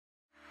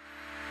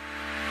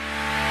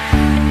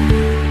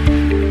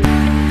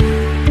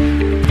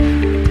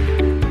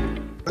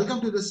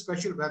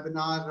special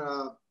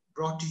webinar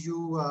brought to you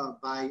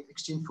by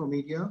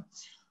Exchange4Media.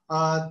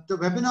 The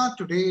webinar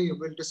today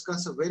will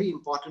discuss a very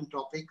important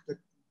topic,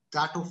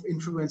 that of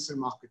influencer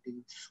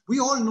marketing. We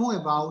all know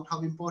about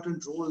how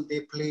important role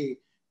they play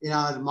in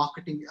our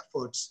marketing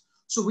efforts.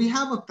 So we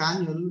have a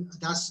panel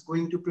that's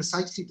going to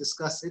precisely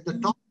discuss it. The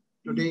topic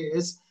today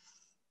is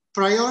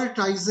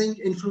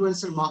prioritizing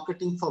influencer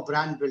marketing for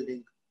brand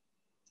building.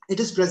 It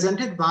is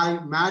presented by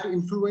Mad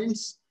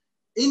Influence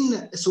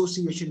in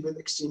association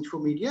with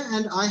Exchange4Media,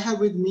 and I have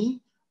with me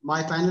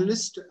my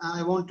panelists.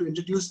 I want to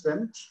introduce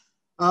them.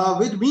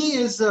 With me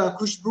is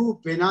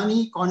Khushbu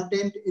Benani,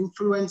 Content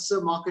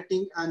Influencer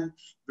Marketing and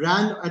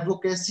Brand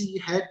Advocacy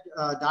Head,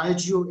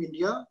 Diageo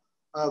India.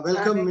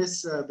 Welcome,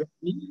 Ms.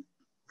 Benani.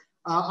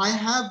 I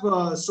have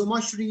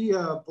Somashri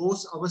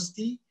Bose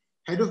Avasti,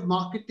 Head of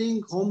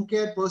Marketing, Home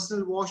Care,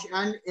 Personal Wash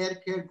and Air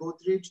Care,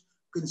 Godrej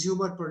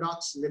Consumer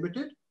Products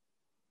Limited.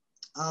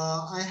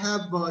 I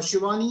have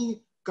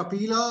Shivani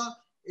Kapila,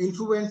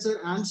 influencer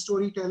and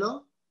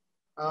storyteller.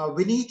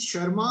 Vineet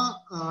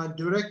Sharma,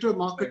 Director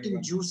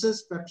Marketing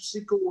Juices,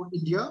 PepsiCo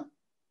India.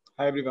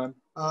 Hi everyone.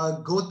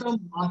 Gautam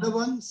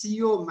Madhavan,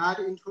 CEO Mad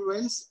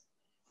Influence.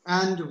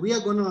 And we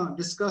are going to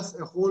discuss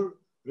a whole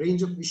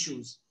range of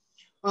issues.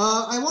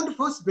 I want to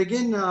first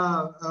begin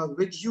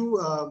with you,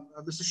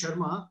 Mr.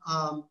 Sharma.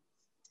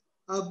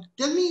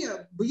 Tell me,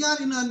 we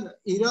are in an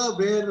era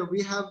where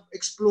we have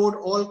explored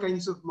all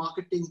kinds of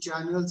marketing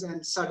channels,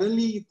 and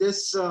suddenly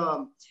this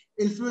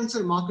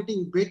influencer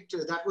marketing bit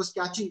that was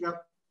catching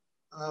up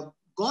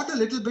got a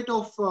little bit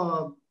of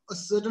a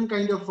certain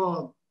kind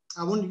of,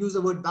 I won't use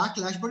the word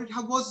backlash, but it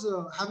was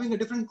having a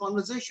different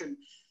conversation.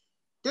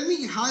 Tell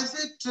me, how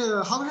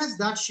has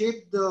that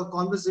shaped the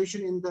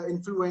conversation in the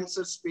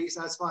influencer space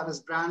as far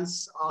as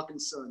brands are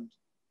concerned?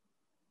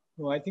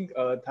 No, I think,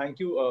 thank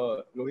you,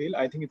 Rohil.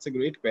 I think it's a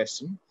great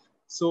question.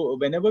 So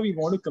whenever we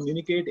want to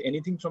communicate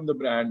anything from the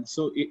brand,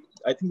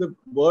 I think the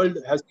world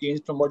has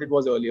changed from what it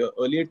was earlier.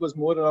 Earlier, it was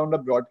more around a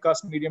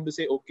broadcast medium to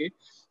say, okay,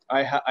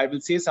 I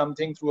will say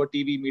something through a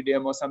TV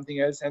medium or something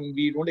else, and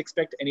we don't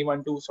expect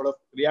anyone to sort of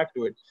react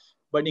to it.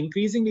 But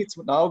increasingly, it's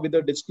now with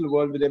the digital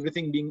world, with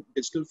everything being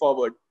digital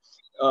forward,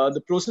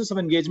 the process of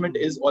engagement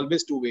is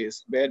always two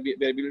ways, where we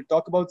will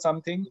talk about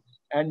something,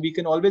 and we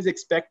can always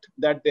expect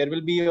that there will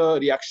be a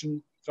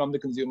reaction from the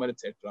consumer,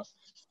 etc.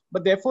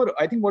 But therefore,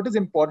 I think what is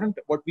important,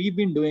 what we've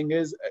been doing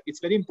is, it's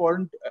very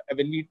important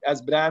when we,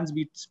 as brands,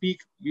 we speak,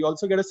 we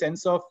also get a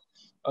sense of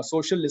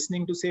social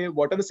listening to say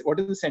what is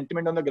the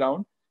sentiment on the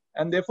ground,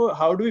 and therefore,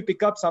 how do we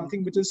pick up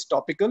something which is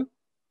topical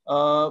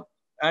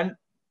and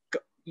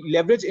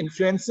leverage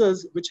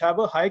influencers which have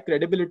a high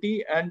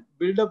credibility and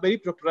build a very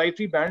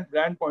proprietary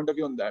brand point of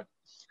view on that.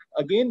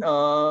 Again,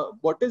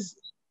 what is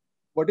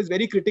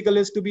very critical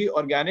is to be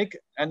organic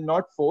and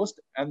not forced.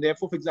 And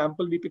therefore, for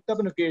example, we picked up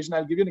an occasion.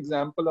 I'll give you an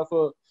example of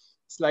a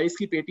slice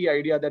ki peti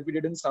idea that we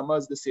did in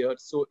summers this year.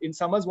 So in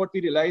summers, what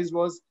we realized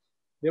was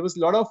there was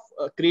a lot of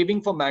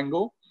craving for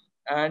mango,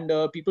 and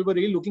people were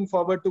really looking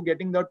forward to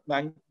getting the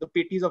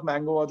petis of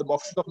mango or the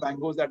boxes of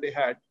mangoes that they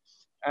had.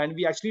 And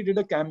we actually did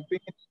a campaign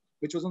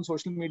which was on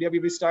social media.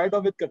 We started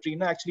off with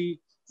Katrina actually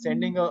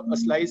sending a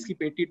slice ki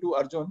peti to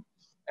Arjun.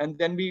 And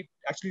then we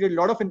actually did a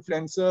lot of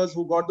influencers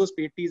who got those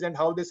petis and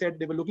how they said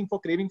they were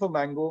craving for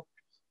mango.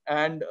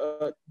 And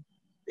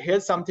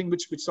here's something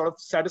which sort of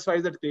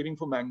satisfies that craving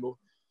for mango.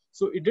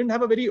 So it didn't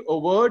have a very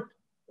overt,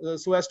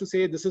 so as to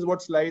say, this is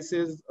what slice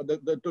is.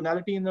 The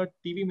tonality in the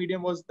TV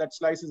medium was that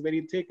slice is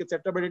very thick,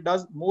 etc. But it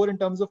does more in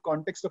terms of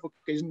context of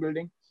occasion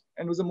building,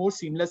 and was a more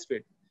seamless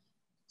fit.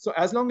 So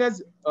as long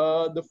as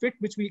the fit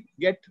which we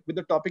get with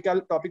the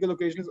topical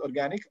occasion is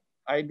organic,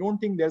 I don't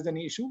think there's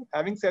any issue.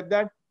 Having said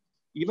that,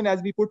 even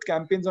as we put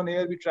campaigns on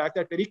air, we track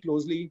that very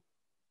closely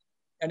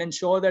and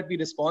ensure that we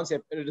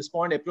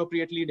respond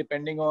appropriately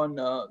depending on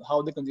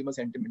how the consumer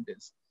sentiment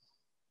is.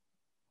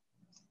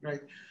 Right.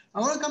 I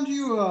want to come to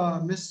you,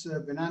 Ms.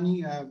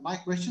 Benani. My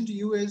question to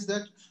you is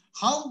that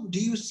how do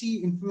you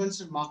see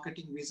influencer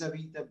marketing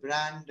vis-a-vis the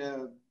brand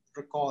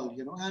recall,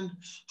 and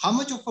how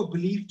much of a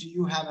belief do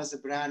you have as a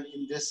brand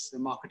in this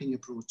marketing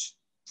approach?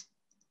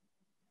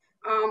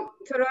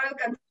 So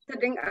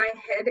considering I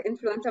head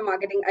influencer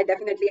marketing, I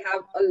definitely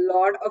have a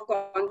lot of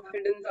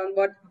confidence on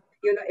what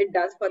it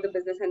does for the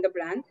business and the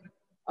brand.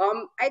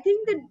 I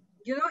think that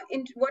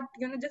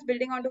just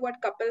building on to what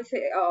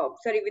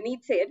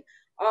Vineet said,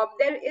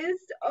 there is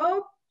a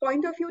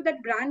point of view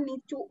that brand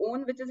needs to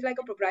own, which is like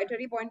a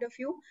proprietary point of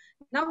view.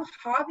 Now,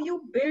 how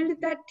you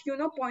build that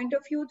point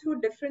of view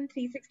through different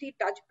 360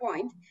 touch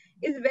points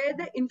is where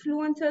the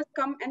influencers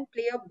come and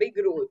play a big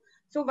role.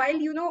 So while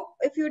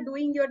if you're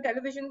doing your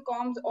television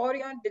comms or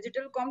your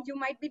digital comms, you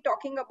might be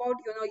talking about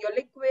your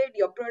liquid,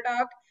 your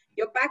product,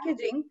 your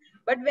packaging.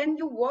 But when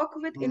you work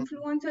with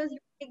influencers, you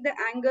take the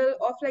angle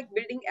of like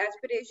building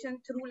aspiration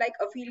through like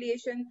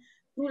affiliation,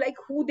 through like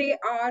who they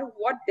are,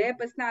 what their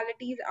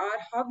personalities are,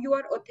 how you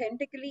are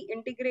authentically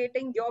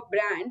integrating your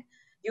brand,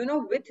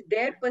 with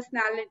their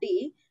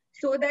personality,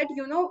 so that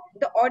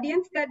the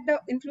audience that the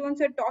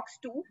influencer talks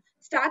to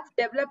starts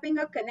developing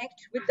a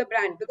connect with the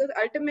brand. Because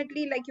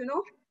ultimately, like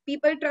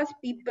people trust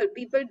people.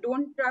 People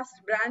don't trust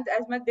brands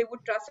as much they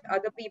would trust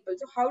other people.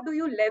 So how do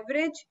you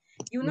leverage,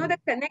 the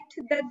connect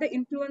that the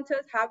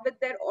influencers have with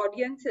their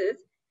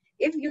audiences?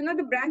 If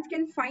the brands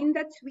can find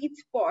that sweet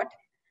spot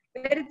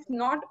where it's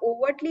not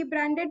overtly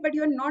branded, but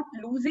you're not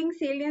losing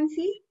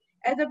saliency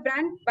as a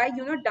brand by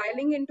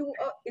dialing into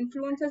a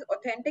influencer's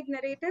authentic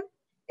narrative,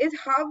 is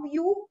how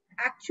you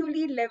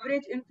actually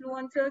leverage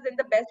influencers in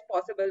the best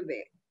possible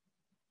way.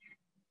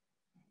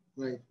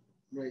 Right,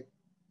 right.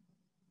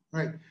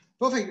 Right.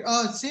 Perfect.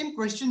 Same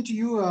question to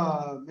you,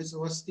 Ms.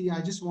 Awasthi.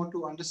 I just want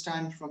to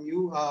understand from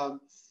you,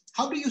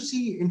 how do you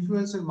see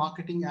influencer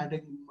marketing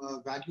adding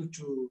value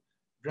to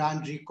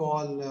brand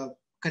recall,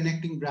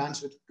 connecting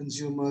brands with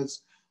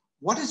consumers?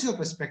 What is your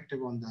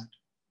perspective on that?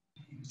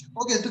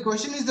 Okay, the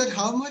question is that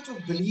how much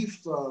of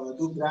belief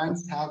do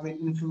brands have in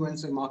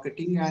influencer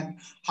marketing, and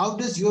how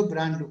does your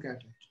brand look at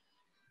it?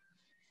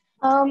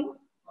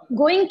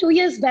 Going 2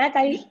 years back,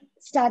 I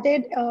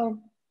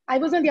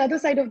was on the other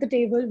side of the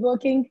table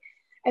working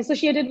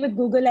associated with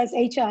Google as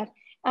HR.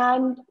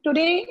 And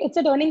today it's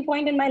a turning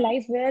point in my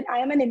life where I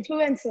am an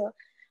influencer.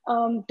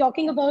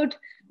 Talking about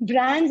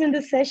brands in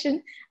this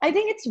session, I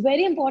think it's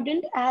very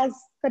important, as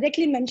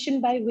correctly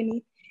mentioned by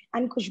Winnie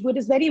and Khushbu. It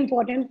is very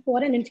important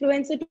for an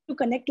influencer to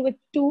connect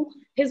to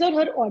his or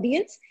her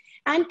audience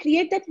and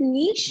create that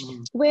niche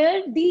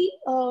where the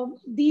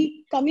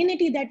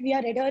community that we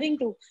are adhering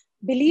to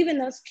believe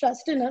in us,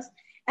 trust in us.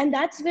 And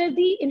that's where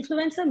the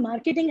influencer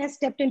marketing has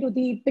stepped into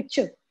the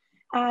picture.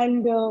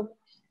 And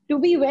to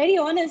be very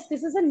honest,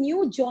 this is a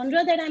new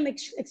genre that I'm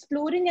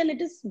exploring, and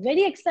it is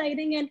very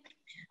exciting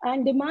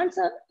and demands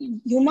a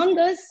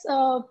humongous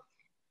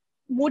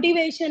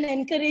motivation,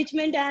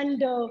 encouragement,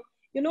 and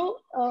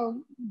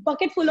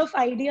bucket full of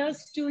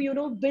ideas to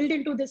build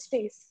into this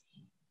space.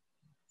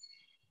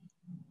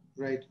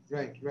 Right,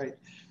 right, right.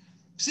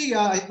 See,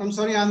 I'm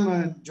sorry,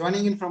 I'm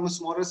joining in from a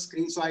smaller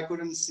screen, so I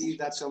couldn't see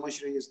that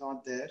Somashri is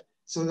not there.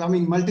 So, I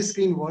mean,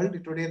 multi-screen world,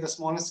 today the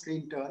smallest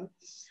screen turn.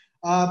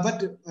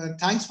 But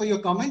thanks for your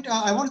comment.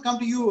 I want to come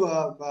to you,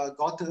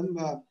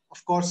 Gautam.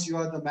 Of course, you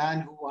are the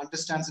man who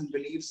understands and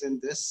believes in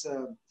this.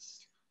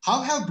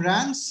 How have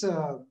brands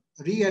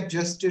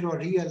readjusted or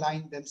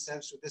realigned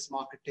themselves to this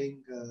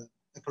marketing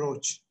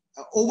approach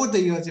over the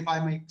years, if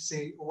I may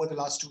say, over the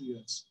last 2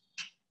 years?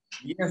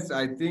 Yes,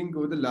 I think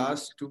over the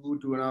last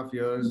 2.5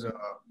 years,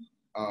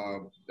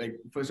 like,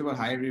 first of all,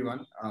 hi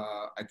everyone.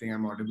 I think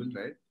I'm audible,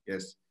 right?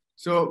 Yes.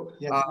 So,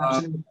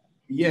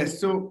 yes.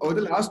 So over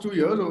the last 2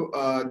 years,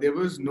 there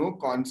was no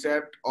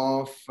concept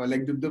of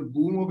like the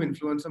boom of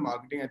influencer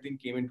marketing, I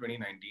think, came in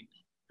 2019,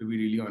 to be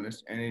really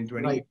honest. And in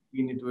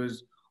 2018, it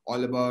was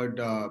all about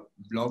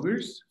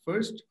bloggers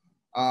first.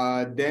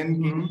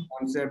 Then came the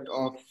concept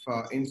of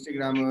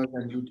Instagrammers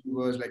and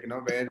YouTubers, like,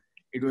 where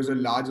it was a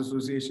large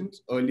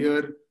associations.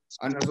 Earlier,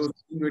 an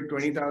association with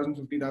 20,000,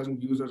 50,000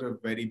 views was a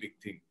very big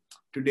thing.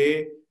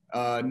 Today,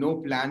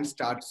 no plan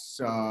starts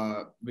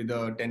with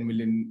a 10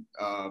 million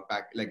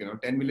pack. Like,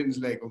 10 million is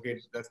like, okay,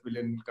 that's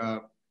million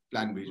ka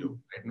plan bhejo,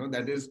 right?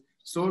 That is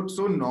so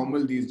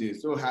normal these days.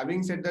 So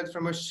having said that,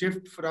 from a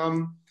shift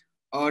from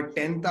a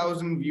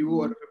 10,000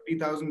 view or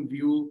 50,000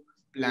 view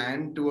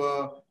plan to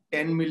a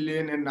 10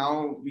 million, and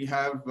now we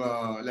have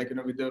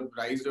with the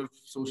rise of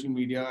social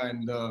media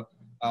and the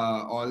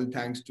all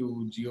thanks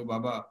to Jio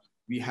Baba,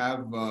 we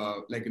have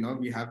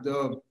we have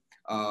the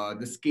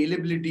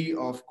scalability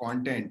of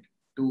content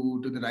to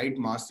the right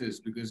masses,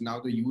 because now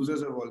the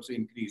users have also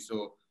increased.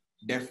 So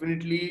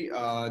definitely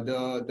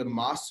the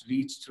mass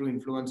reach through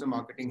influencer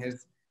marketing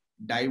has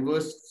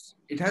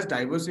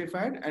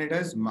diversified and it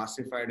has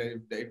massified,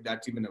 if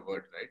that's even a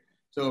word, right?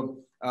 So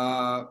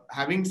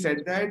having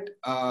said that,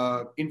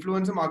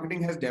 influencer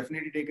marketing has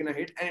definitely taken a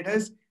hit, and it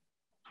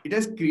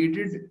has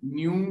created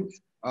new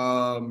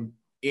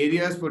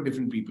areas for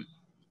different people.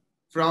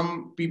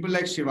 From people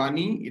like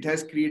Shivani, it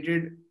has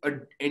created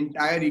an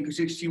entire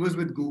ecosystem. She was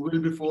with Google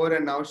before,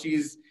 and now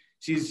she's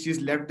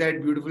left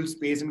that beautiful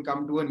space and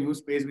come to a new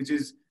space, which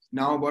is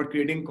now about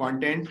creating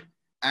content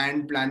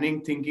and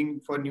planning, thinking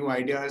for new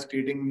ideas,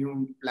 creating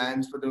new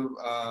plans for the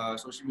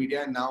social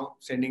media, and now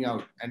sending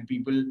out and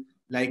people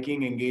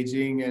liking,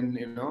 engaging, and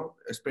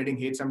spreading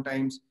hate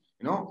sometimes.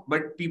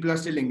 But people are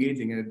still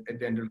engaging at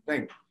the end of the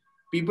time.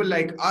 People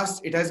like us,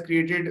 it has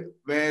created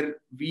where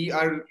we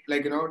are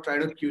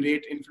trying to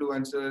curate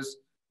influencers.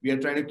 We are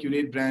trying to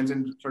curate brands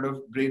and sort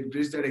of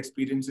bridge that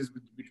experiences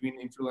between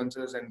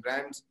influencers and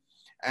brands.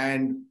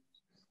 And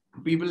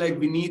people like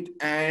Vineet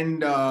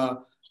and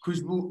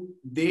Khushbu,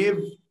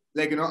 they've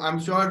I'm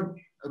sure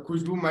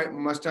Khushbu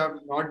must have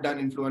not done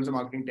influencer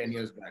marketing 10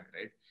 years back,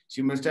 right?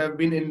 She must have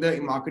been in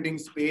the marketing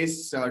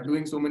space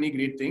doing so many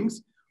great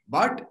things.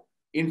 But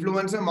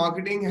influencer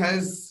marketing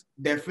has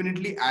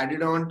definitely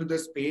added on to the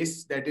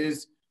space that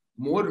is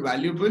more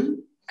valuable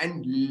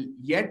and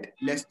yet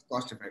less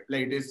cost effective.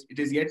 Like it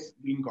is yet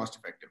being cost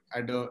effective.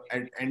 At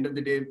end of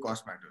the day,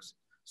 cost matters.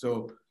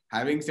 So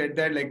having said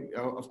that,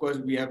 of course,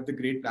 we have the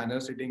great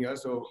planners sitting here,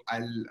 so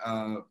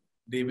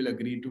they will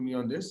agree to me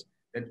on this,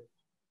 that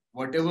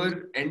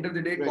whatever end of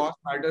the day, cost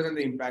matters and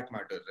the impact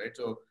matters, right?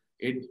 So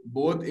it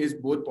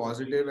both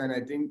positive, and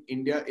I think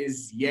India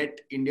is yet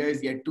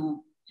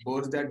to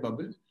burst that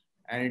bubble,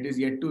 and it is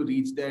yet to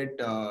reach that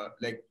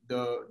like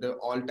the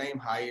all-time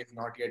high is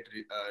not yet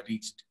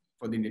reached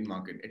for the Indian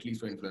market, at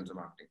least for influencer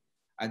marketing.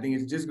 I think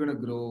it's just going to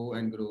grow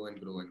and grow and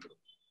grow and grow.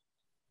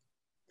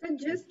 So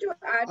just to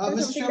add to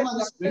Mr. something that Sharma,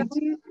 this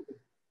brings.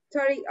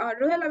 sorry,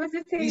 Rohel, I was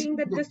just Please saying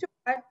that go. just to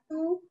add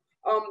to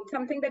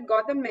something that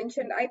Gautam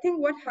mentioned, I think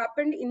what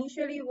happened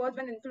initially was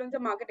when influencer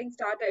marketing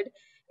started,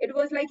 it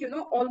was like,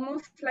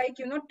 almost like,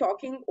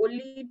 talking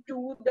only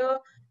to the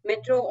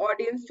metro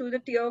audience, to the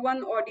tier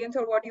one audience,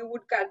 or what you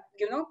would,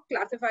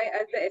 classify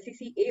as the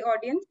SECA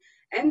audience.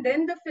 And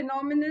then the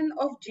phenomenon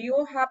of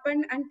Geo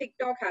happened and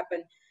TikTok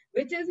happened,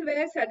 which is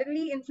where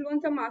suddenly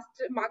influencer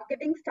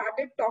marketing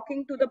started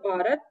talking to the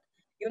Bharat,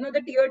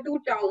 the tier two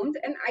towns.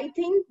 And I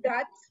think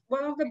that's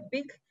one of the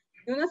big,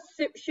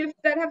 shifts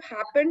that have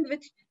happened,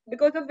 which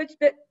because of which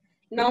the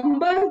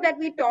numbers that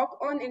we talk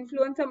on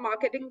influencer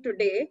marketing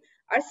today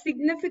are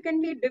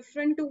significantly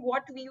different to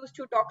what we used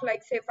to talk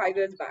like, say, 5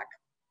 years back.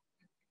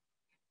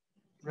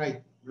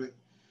 Right, right.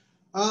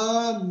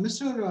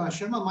 Mr.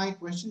 Sharma, my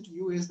question to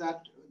you is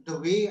that the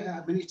way,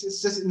 I mean,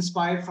 it's just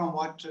inspired from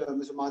what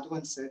Mr.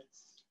 Madhavan said.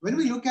 When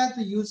we look at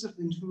the use of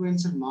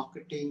influencer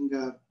marketing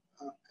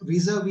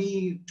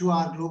vis-a-vis to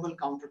our global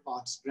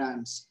counterparts,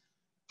 brands,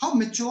 how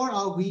mature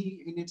are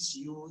we in its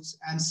use?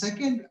 And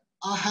second,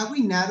 have we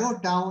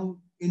narrowed down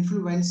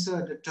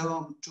influencer, the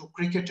term, to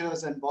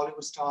cricketers and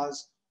Bollywood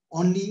stars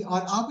only,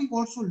 or are we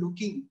also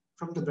looking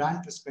from the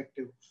brand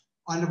perspective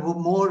on a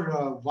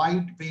more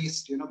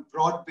wide-based,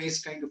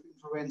 broad-based kind of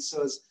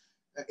influencers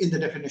in the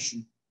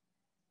definition?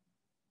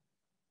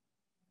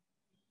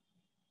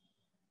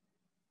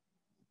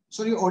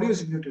 Sorry, audio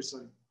is muted,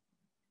 sorry.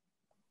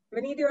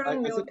 Vineet, you're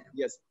on mute.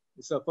 Yes.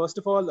 So first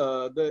of all,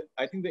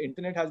 I think the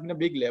internet has been a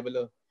big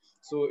leveler.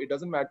 So it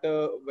doesn't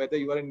matter whether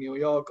you are in New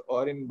York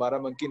or in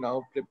Barabanki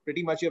now,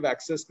 pretty much you have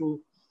access to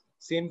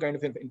same kind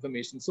of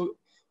information. So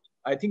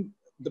I think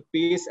the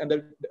pace and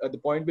the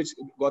point which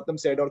Gautam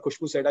said or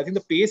Khushbu said, I think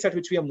the pace at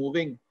which we are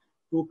moving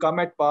to come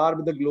at par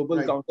with the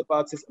global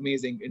counterparts is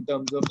amazing in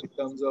terms of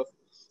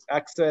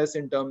access,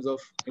 in terms of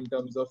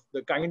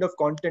the kind of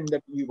content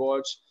that we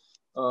watch.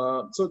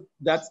 So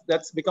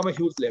that's become a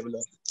huge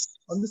leveler.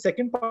 On the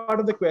second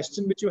part of the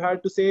question, which you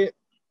had to say,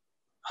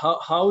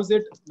 how is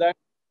it that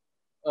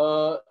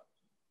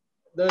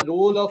the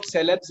role of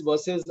celebs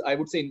versus, I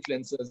would say,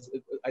 influencers,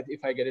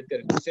 if I get it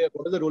correct, to say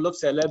what is the role of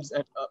celebs,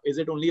 and is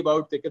it only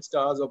about cricket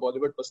stars or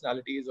Bollywood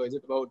personalities, or is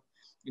it about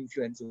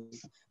influencers?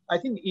 I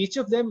think each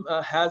of them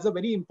has a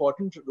very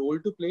important role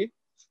to play.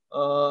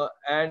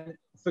 And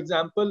for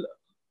example,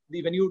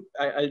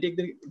 I'll take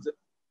the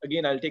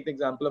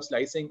example of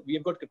slicing. We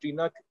have got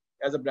Katrina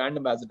as a brand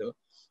ambassador,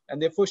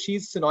 and therefore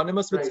she's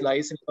synonymous with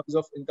Slice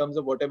in terms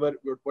of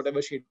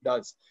whatever she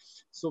does.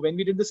 So when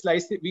we did the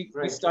Slice, we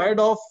started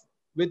off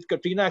with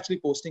Katrina actually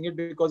posting it,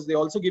 because they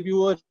also give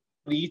you a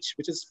reach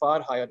which is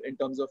far higher in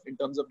terms of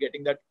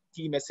getting that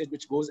key message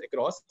which goes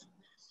across.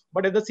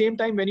 But at the same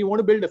time, when you want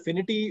to build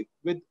affinity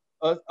with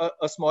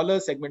a smaller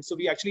segment, so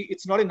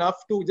it's not enough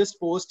to just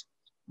post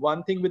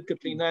one thing with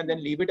Katrina and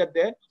then leave it at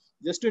there.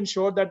 Just to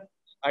ensure that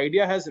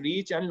idea has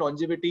reach and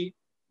longevity,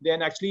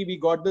 then actually we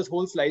got this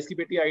whole Slice Ki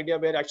Peti idea,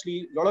 where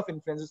actually a lot of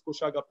influencers,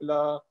 Kusha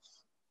Kapila,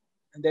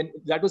 and then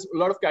that was a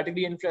lot of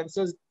category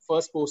influencers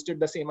first posted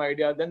the same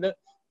idea.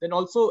 Then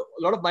also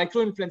a lot of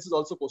micro influencers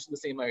also posted the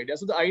same idea.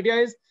 So the idea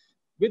is,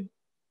 with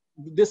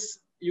this,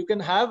 you can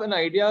have an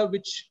idea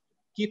which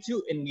keeps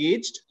you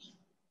engaged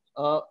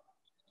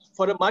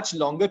for a much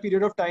longer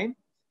period of time,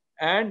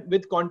 and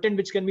with content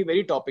which can be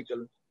very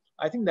topical.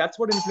 I think that's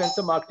what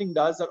influencer marketing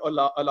does,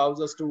 or allows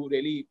us to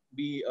really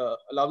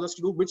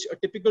do, which a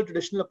typical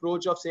traditional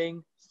approach of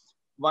saying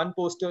one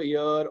post a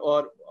year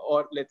or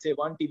let's say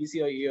one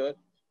TVC a year,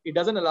 it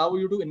doesn't allow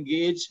you to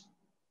engage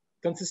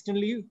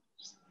consistently.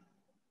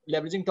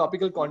 Leveraging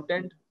topical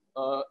content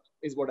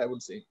is what I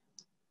would say.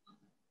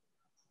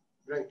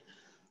 Right.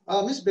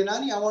 Ms.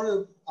 Benani, I want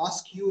to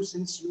ask you,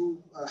 since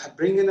you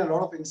bring in a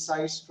lot of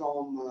insights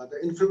from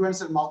the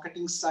influencer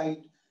marketing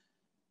side,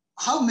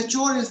 how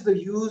mature is the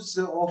use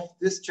of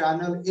this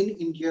channel in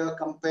India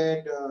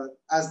compared,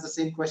 as the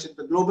same question,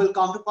 the global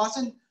counterparts,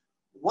 and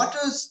what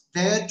is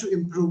there to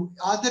improve?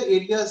 Are there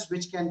areas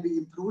which can be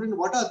improved, and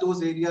what are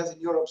those areas in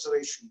your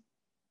observation?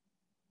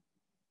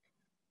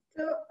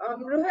 So,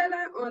 Rohel,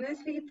 I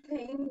honestly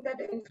think that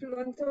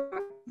influencer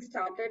marketing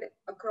started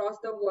across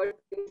the world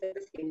at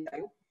the same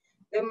time.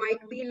 There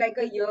might be like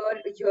a year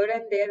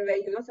and there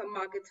where, some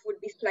markets would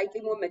be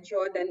slightly more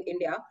mature than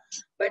India.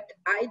 But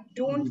I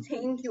don't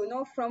think,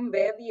 from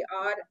where we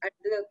are at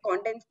the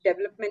content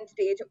development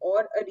stage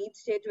or a reach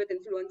stage with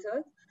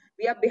influencers,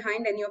 we are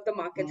behind any of the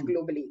markets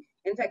globally.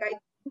 In fact, I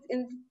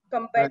think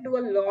compared to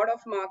a lot of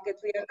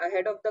markets, we are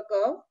ahead of the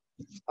curve.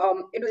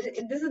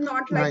 This is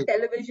not like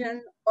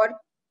television or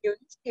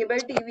cable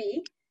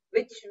TV,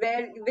 which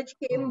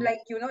came like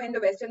in the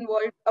Western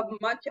world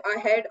much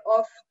ahead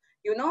of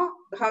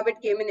how it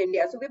came in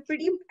India. So we're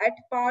pretty at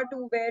par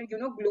to where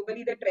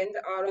globally the trends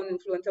are on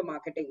influencer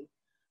marketing.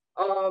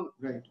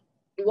 Right.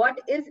 What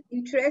is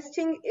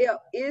interesting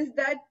is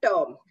that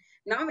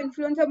now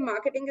influencer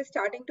marketing is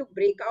starting to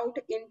break out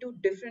into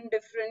different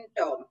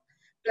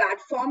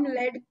platform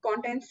led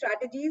content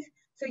strategies.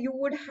 So you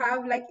would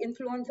have like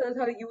influencers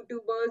or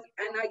youtubers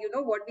and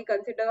what we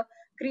consider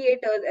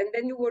creators, and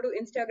then you go to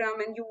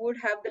instagram and you would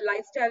have the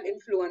lifestyle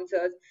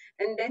influencers,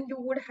 and then you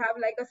would have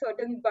like a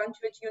certain bunch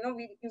which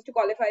we used to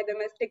qualify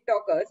them as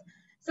tiktokers.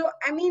 So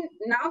I mean,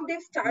 now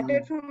they've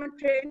started from a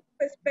trend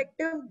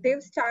perspective,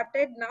 they've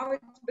started, now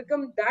it's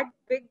become that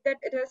big that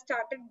it has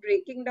started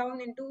breaking down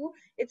into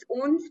its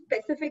own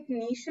specific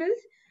niches,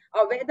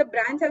 where the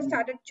brands have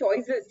started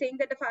choices saying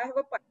that if I have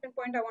a passion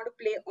point I want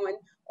to play on,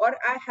 or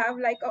I have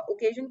like a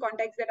occasion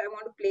context that I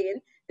want to play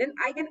in, then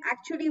I can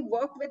actually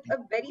work with a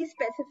very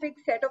specific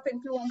set of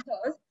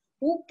influencers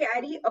who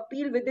carry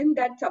appeal within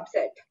that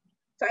subset.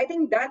 So I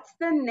think that's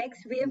the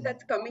next wave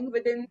that's coming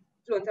within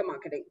influencer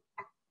marketing.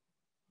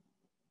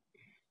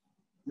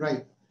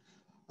 Right.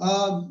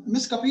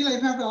 Ms. Kapila,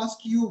 if I have to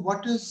ask you,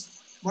 what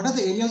are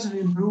the areas of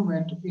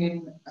improvement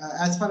in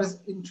as far as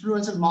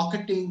influencer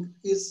marketing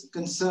is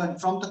concerned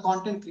from the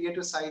content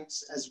creator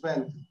sides as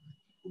well?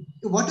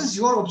 What is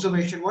your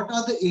observation? What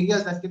are the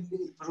areas that can be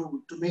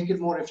improved to make it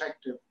more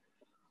effective?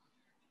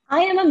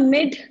 I am a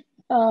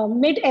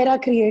mid era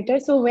creator.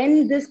 So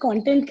when this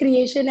content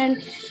creation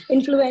and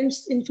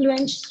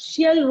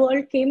influential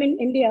world came in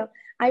India,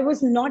 I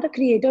was not a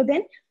creator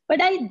then, but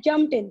I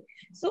jumped in.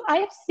 So I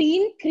have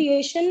seen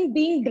creation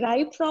being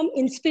derived from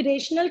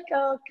inspirational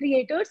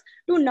creators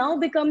to now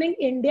becoming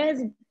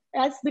India's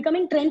as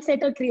becoming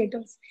trendsetter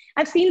creators.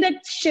 I've seen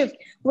that shift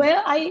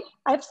where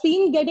I've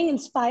seen getting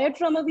inspired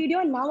from a video,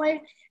 and now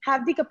I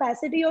have the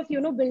capacity of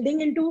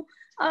building into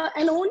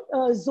an own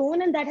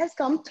zone, and that has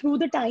come through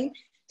the time,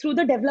 through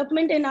the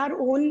development in our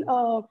own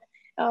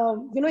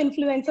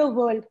influencer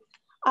world.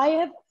 I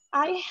have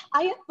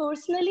I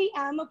personally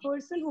am a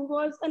person who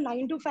was a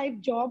 9 to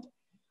 5 job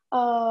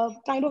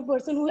kind of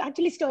person who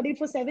actually studied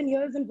for 7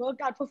 years and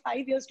worked hard for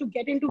 5 years to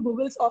get into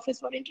Google's office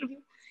for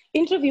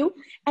interview.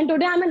 And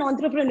today I'm an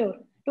entrepreneur.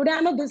 Today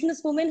I'm a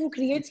businesswoman who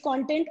creates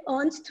content,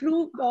 earns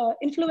through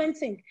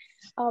influencing,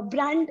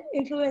 brand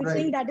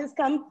influencing Right. that has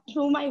come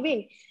through my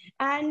way.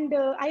 And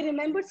I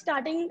remember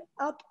starting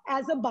up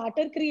as a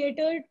barter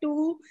creator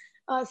to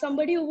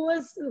somebody who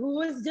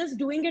was just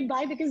doing it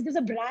by because there's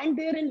a brand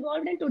there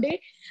involved. And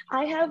today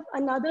I have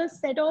another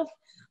set of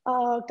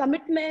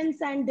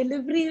commitments and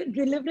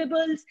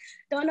deliverables,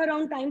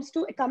 turnaround times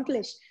to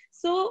accomplish.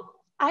 So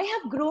I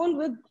have grown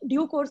with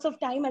due course of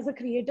time as a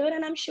creator,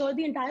 and I'm sure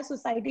the entire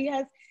society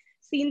has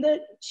seen the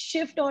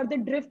shift or the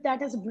drift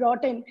that has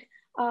brought in.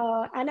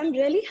 And I'm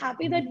really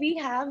happy that we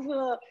have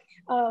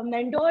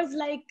mentors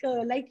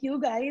like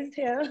you guys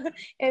here.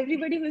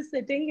 Everybody who's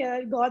sitting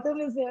here, Gautam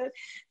is here.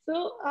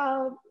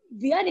 So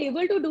we are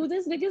able to do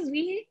this because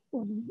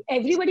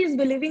everybody is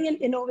believing in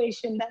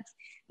innovation.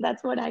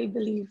 That's what I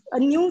believe. A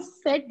new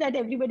set that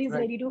everybody is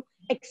Right. ready to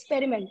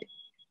experiment.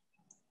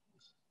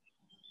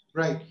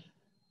 Right.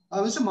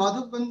 Mr.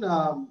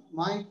 Madhavan,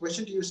 my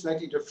question to you is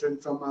slightly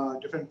different from a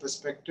different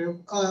perspective.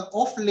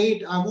 Of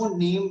late, I won't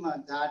name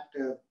that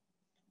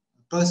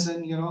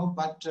person,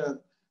 but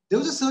there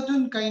was a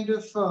certain kind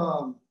of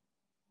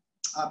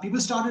people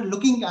started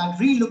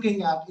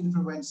re-looking at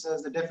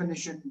influencers, the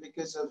definition,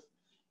 because of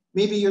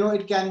maybe,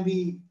 it can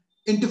be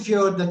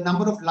interfered. The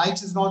number of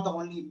likes is not the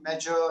only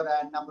measure,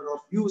 and number of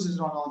views is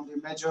not only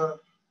measure.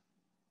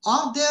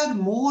 Have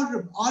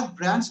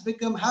brands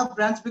become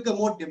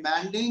more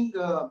demanding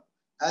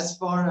as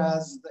far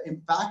as the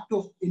impact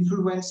of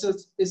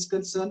influencers is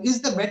concerned? Is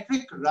the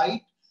metric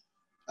right?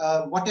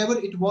 Whatever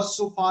it was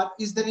so far,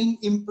 is there any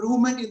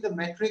improvement in the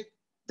metric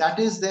that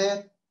is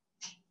there?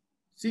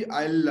 See,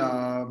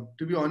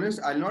 to be honest,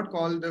 I'll not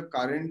call the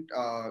current,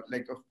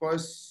 of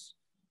course,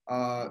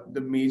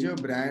 the major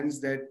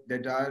brands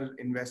that are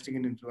investing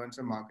in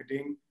influencer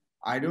marketing,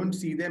 I don't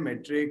see their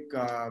metric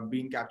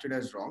being captured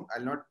as wrong.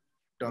 I'll not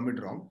term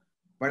it wrong,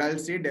 but I'll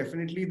say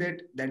definitely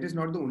that is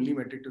not the only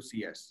metric to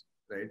see as,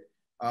 right?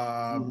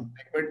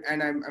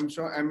 And I'm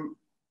sure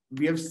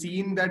we have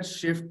seen that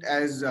shift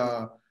as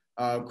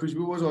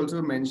Khushbu was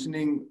also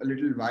mentioning a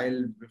little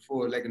while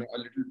before, a little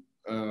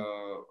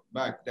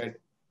back, that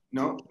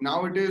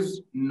now it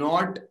is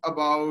not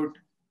about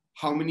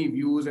how many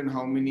views and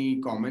how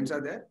many comments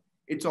are there.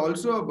 It's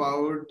also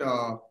about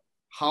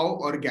how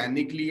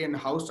organically and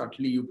how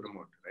subtly you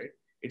promote, right?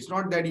 It's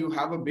not that you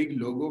have a big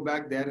logo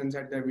back there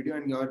inside that video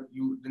and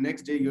the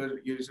next day you're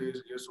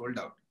sold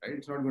out, right?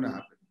 It's not going to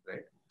happen,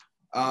 right?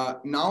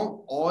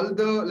 Now all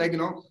the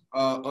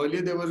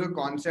earlier there was a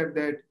concept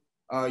that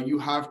you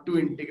have to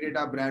integrate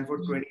our brand for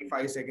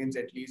 25 seconds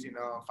at least in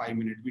a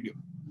 5-minute video,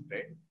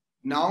 right?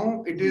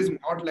 Now it is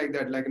not like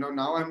that.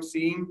 Now I'm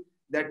seeing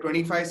that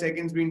 25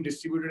 seconds being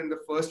distributed in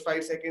the first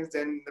 5 seconds,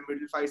 then the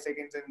middle 5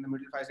 seconds, and in the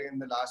middle 5 seconds,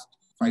 the last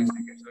 5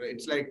 seconds. So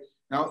it's like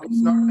now it's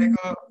not like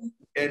a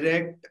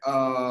direct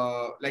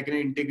an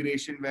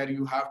integration where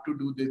you have to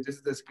do this. This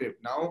is the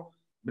script. Now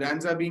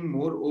brands are being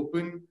more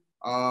open.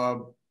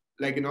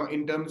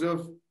 In terms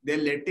of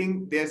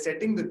they're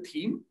setting the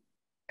theme,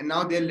 and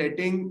now they're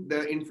letting the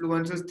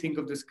influencers think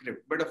of the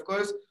script. But of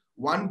course,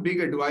 one big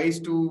advice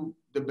to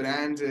the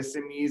brands,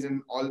 SMEs,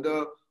 and all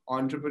the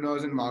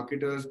entrepreneurs and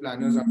marketers,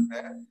 planners out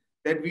there,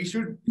 that we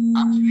should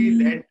actually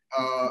let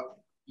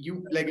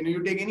you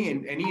take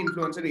any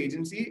influencer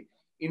agency.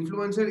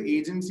 Influencer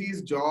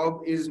agency's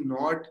job is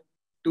not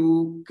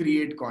to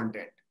create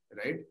content,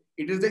 right?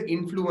 It is the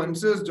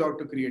influencer's job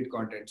to create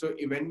content. So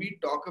when we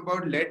talk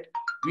about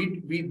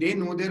they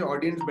know their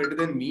audience better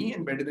than me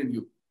and better than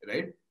you,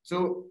 right?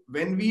 So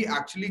when we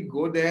actually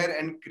go there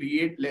and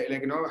create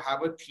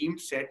have a theme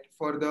set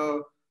for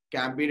the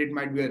campaign, it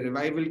might be a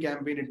revival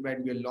campaign, it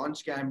might be a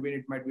launch campaign,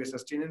 it might be a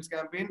sustenance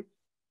campaign.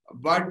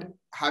 But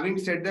having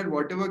said that,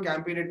 whatever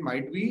campaign it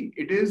might be,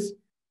 it is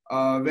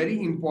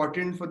very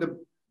important for the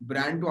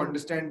brand to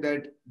understand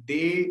that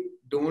they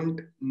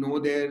don't know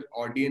their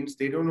audience.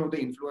 They don't know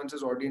the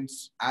influencer's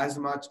audience as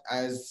much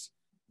as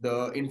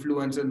the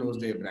influencer knows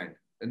their brand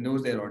and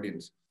knows their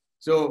audience.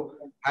 So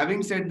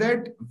having said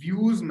that,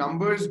 views,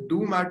 numbers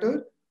do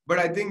matter. But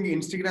I think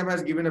Instagram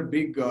has given a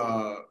big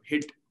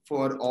hit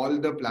for all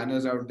the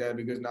planners out there,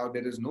 because now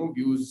there is no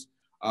views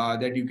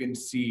that you can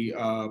see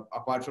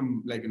apart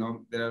from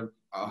there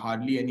are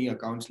hardly any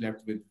accounts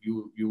left with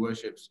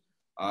viewerships.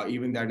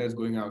 Even that is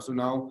going out. So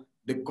now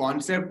the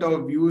concept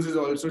of views is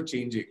also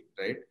changing,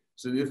 right?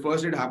 So the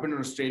first it happened in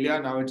Australia,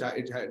 now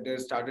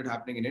it started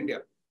happening in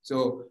India.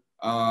 So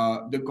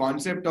the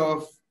concept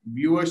of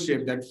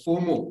viewership, that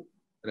FOMO,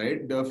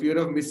 right? The fear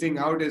of missing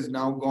out is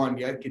now gone.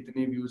 Yeah,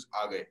 kitne views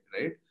aa gaye,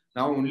 right?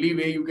 Now only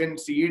way you can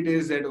see it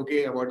is that,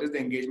 okay, what is the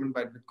engagement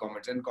with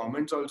comments? And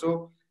comments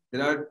also,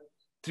 there are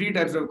 3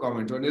 types of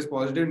comments. One is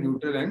positive,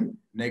 neutral, and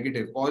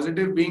negative.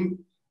 Positive being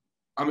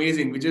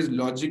amazing, which is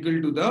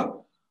logical to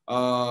the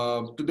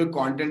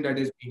content that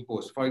is being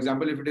posted. For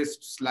example, if it is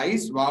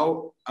slice,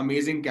 wow,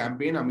 amazing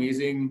campaign,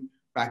 amazing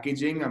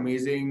packaging,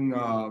 amazing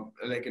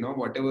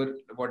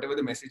whatever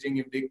the messaging,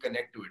 if they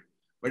connect to it.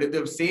 But if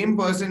the same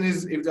person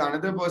if the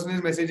another person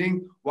is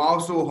messaging, wow,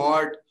 so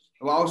hot,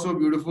 wow, so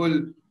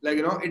beautiful,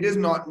 it is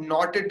not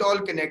at all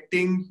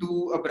connecting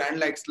to a brand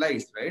like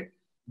Slice, right?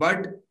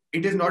 But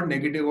it is not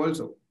negative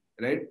also,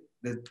 right?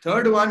 The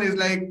third one is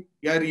like,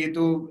 yeah,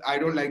 I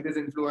don't like this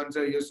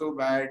influencer, you're so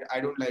bad, I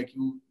don't like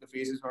you, the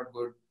face is not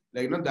good.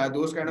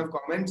 Those kind of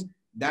comments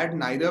that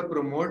neither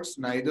promotes,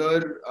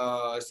 neither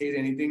says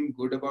anything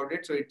good about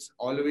it. So it's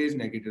always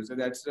negative.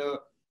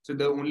 So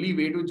the only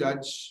way to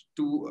judge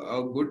to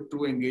a good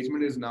true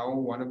engagement is now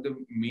one of the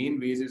main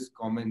ways is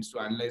comments, to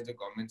analyze the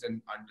comments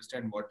and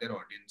understand what their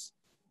audience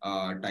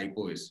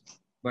typo is.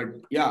 But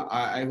yeah,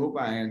 I hope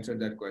I answered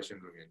that question,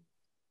 Rohit.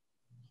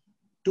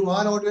 To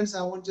our audience,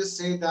 I want to just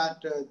say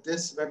that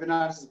this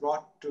webinar is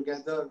brought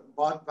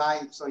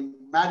by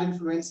Mad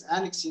Influence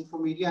and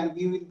Exchange4Media, and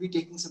we will be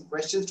taking some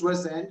questions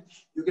towards the end.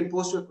 You can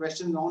post your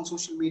question on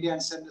social media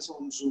and send us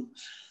on Zoom.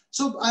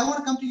 So I want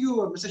to come to you,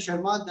 Mr.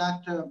 Sharma,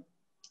 that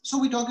so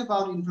we talk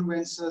about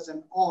influencers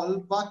and all,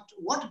 but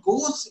what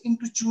goes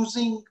into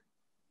choosing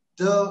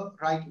the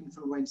right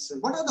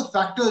influencer? What are the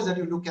factors that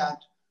you look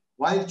at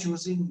while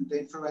choosing the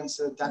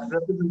influencer that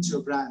represents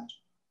your brand?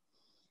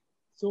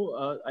 So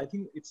I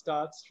think it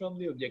starts from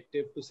the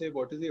objective, to say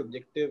what is the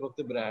objective of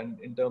the brand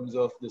in terms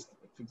of this.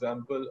 For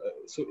example,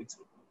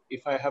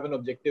 if I have an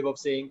objective of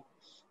saying,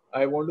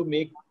 I want to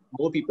make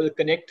more people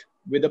connect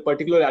with a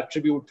particular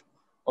attribute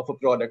of a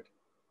product.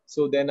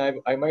 So then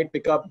I might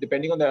pick up,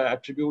 depending on the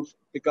attribute,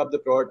 pick up the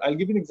product. I'll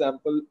give you an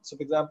example. So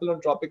for example,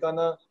 on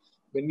Tropicana,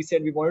 when we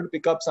said we wanted to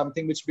pick up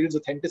something which builds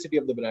authenticity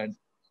of the brand.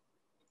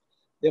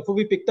 Therefore,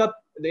 we picked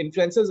up the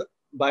influencers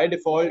by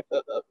default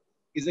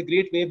is a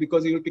great way,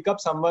 because you will pick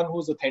up someone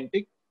who's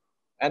authentic.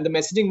 And the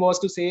messaging was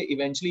to say,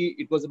 eventually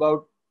it was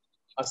about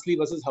Asli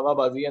versus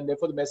Hawabazi. And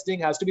therefore the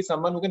messaging has to be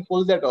someone who can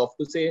pull that off,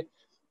 to say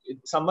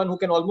someone who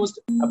can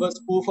almost have a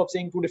spoof of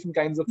saying 2 different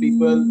kinds of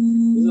people.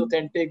 This is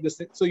authentic. This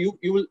thing. So you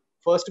will,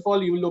 first of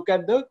all, you will look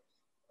at the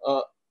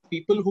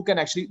people who can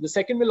actually, the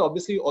second will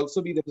obviously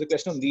also be, there's a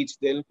question of reach.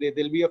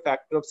 There'll be a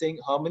factor of saying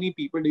how many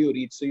people do you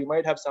reach. So you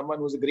might have someone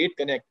who's a great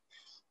connect.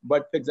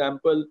 But for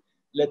example,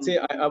 let's say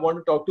I want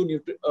to talk to,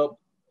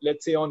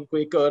 let's say on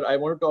Quaker, I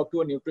want to talk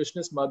to a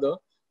nutritionist mother.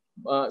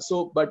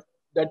 But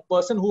that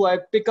person who I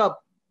pick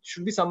up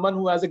should be someone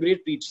who has a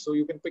great reach. So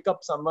you can pick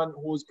up someone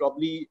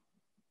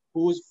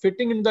who's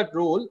fitting in that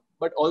role,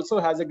 but also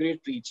has a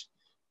great reach.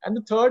 And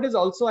the third is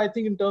also, I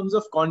think, in terms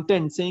of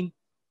content, saying,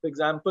 for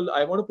example,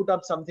 I want to put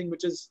up something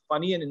which is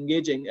funny and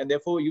engaging. And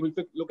therefore you will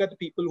look at the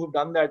people who've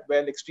done that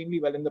extremely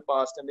well in the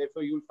past. And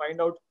therefore you will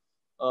find out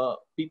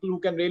people who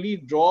can really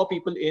draw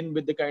people in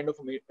with the kind of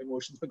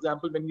emotions. For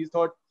example, when we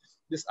thought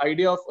this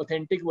idea of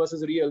authentic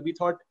versus real, we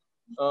thought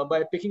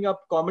by picking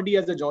up comedy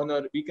as a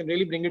genre, we can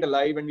really bring it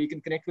alive and we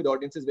can connect with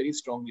audiences very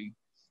strongly.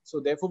 So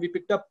therefore we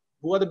picked up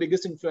who are the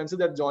biggest influencers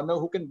that genre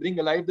who can bring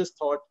alive this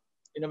thought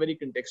in a very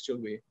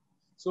contextual way.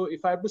 So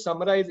if I have to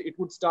summarize, it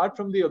would start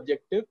from the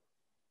objective,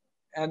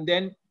 and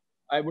then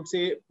I would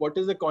say, what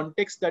is the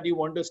context that you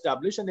want to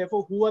establish? And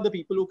therefore, who are the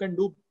people who can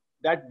do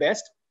that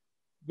best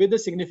with a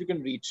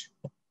significant reach?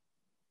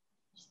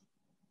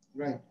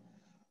 Right.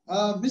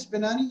 Ms.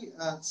 Benani,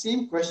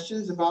 same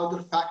questions about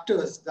the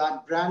factors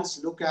that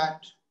brands look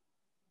at.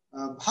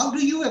 How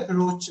do you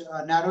approach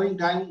narrowing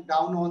down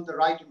on the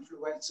right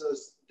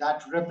influencers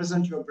that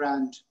represent your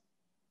brand?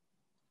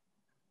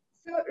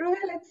 So,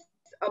 Rohel, it's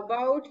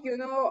about,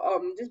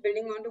 just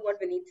building on to what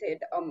Vineet said,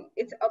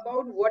 it's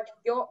about what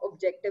your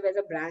objective as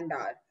a brand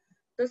are.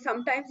 So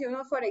sometimes,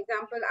 for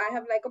example, I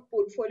have like a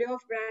portfolio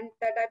of brand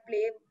that I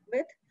play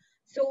with.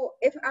 So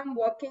if I'm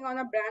working on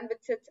a brand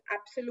which sits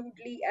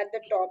absolutely at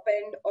the top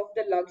end of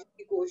the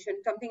luxury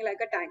quotient, something like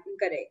a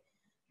Tanqueray,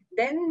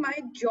 then my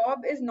job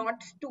is not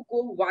to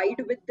go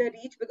wide with the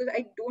reach, because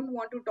I don't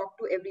want to talk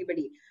to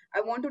everybody. I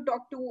want to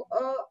talk to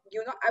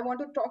I want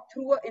to talk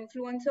through an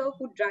influencer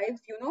who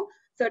drives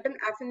certain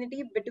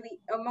affinity between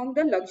among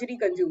the luxury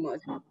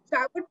consumers. So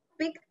I would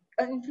pick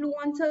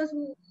influencers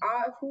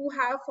who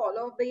have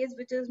follower base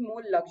which is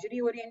more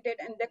luxury oriented,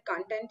 and the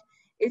content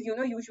is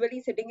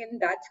usually sitting in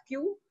that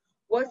skew,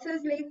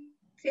 versus, like,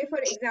 say for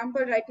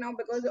example, right now,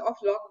 because of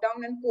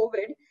lockdown and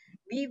COVID,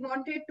 we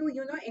wanted to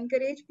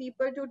encourage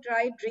people to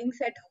try drinks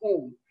at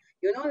home,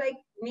 like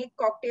make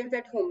cocktails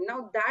at home.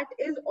 Now that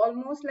is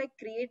almost like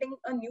creating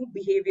a new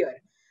behavior.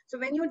 So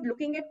when you're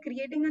looking at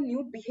creating a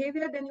new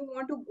behavior, then you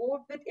want to go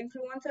with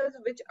influencers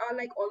which are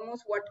like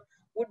almost what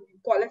would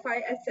qualify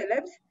as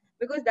celebs,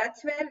 because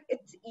that's where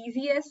it's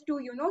easiest to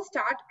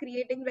start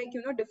creating, like,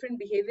 different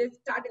behaviors,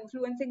 start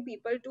influencing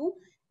people to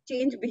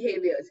change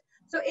behaviors.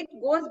 So it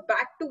goes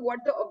back to what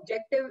the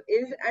objective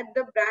is at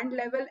the brand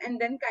level,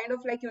 and then kind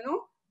of like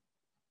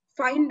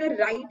find the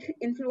right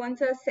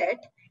influencer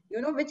set,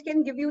 which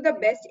can give you the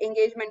best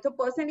engagement. So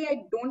personally,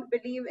 I don't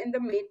believe in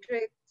the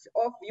matrix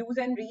of views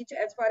and reach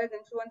as far as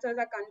influencers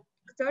are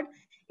concerned.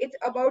 It's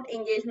about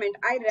engagement.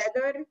 I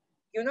rather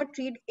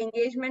treat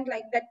engagement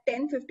like that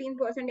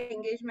 10-15%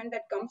 engagement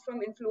that comes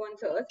from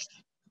influencers,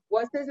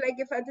 versus like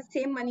if the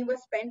same money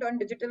was spent on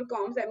digital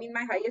comms, I mean,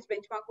 my highest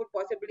benchmark would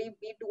possibly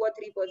be 2 or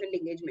 3%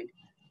 engagement.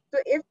 So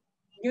if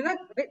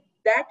with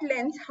that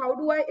lens, how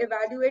do I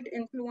evaluate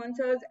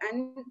influencers,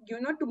 and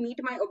to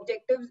meet my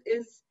objectives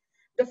is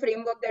the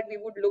framework that we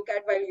would look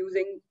at while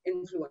using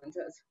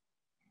influencers.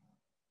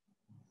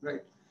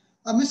 Right.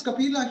 Ms.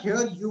 Kapila,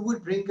 here you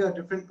would bring a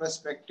different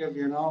perspective,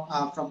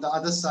 from the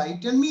other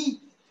side. Tell me,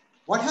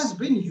 what has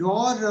been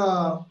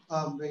your,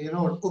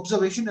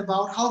 observation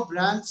about how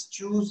brands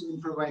choose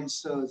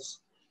influencers?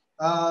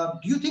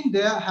 Do you think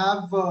there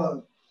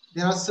are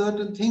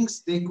certain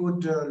things they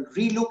could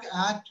relook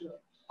at?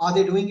 Are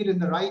they doing it in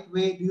the right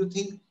way? Do you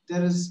think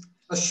there is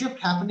a shift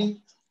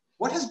happening?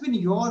 What has been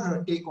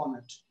your take on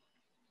it?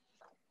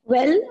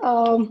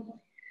 Well,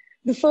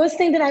 the first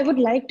thing that I would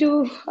like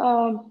to,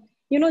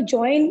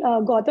 join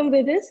Gautam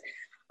with is,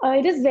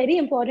 it is very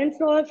important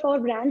for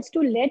brands to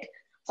let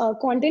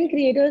content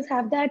creators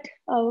have that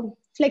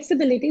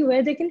flexibility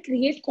where they can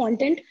create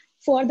content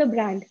for the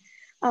brand.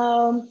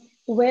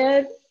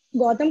 Where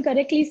Gautam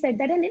correctly said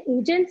that an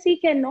agency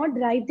cannot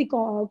drive the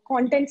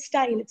content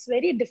style. It's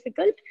very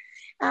difficult.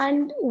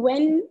 And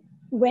when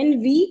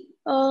we,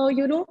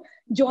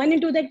 join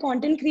into that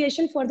content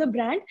creation for the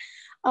brand,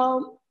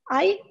 um,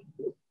 I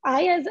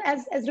as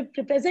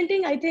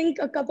representing, I think,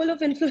 a couple of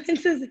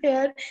influencers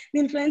here, the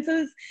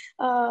influencers.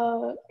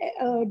 Uh,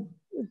 uh,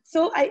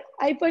 so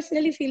I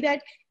personally feel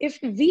that if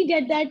we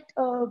get that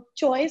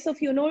choice of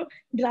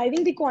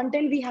driving the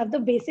content, we have the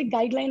basic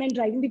guideline and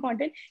driving the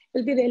content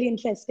will be really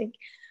interesting.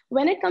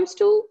 When it comes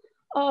to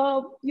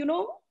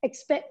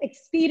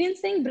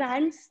experiencing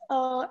brands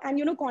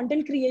and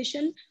content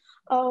creation,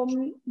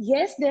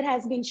 yes, there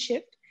has been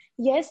shift.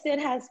 Yes, there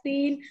has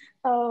been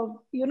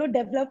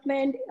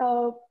development,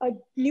 a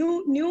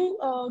new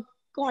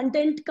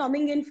content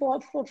coming in for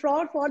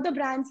the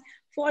brands,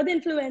 for the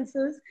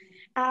influencers.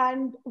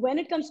 And when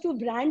it comes to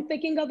brand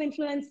picking up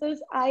influencers,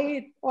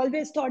 I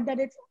always thought that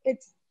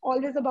it's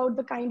always about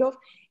the kind of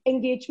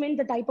engagement,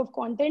 the type of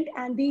content,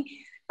 and the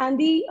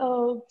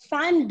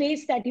fan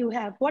base that you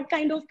have. What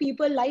kind of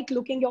people like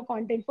looking your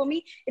content? For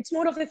me, it's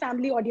more of a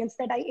family audience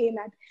that I aim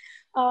at.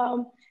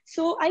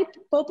 So I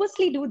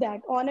purposely do that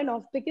on and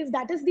off, because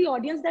that is the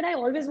audience that I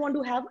always want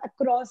to have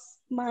across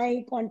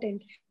my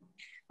content,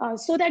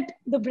 so that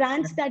the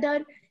brands that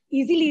are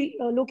easily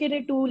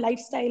located to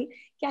lifestyle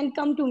can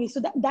come to me.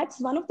 So that's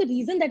one of the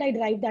reasons that I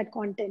drive that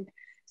content.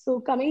 So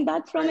coming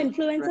back from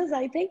influencers,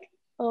 I think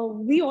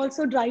we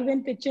also drive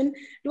and pitch in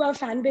to our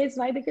fan base.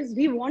 Why? Because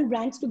we want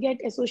brands to get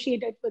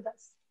associated with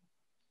us.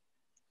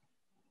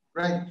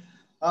 Right.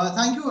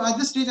 Thank you. At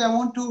this stage, I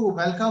want to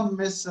welcome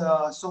Ms.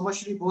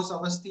 Somashri Bose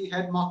Avasti,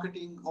 Head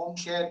Marketing, Home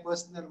Care,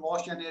 Personal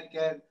Wash and Hair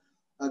Care,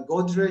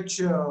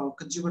 Godrej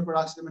Consumer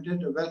Products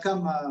Limited.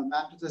 Welcome,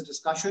 ma'am, to this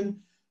discussion.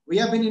 We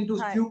have been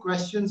into a few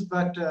questions,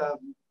 but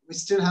we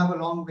still have a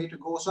long way to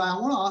go. So I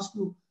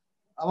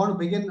want to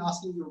begin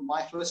asking you,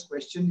 my first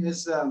question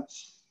is,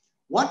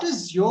 what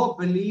is your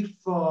belief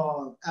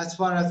as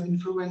far as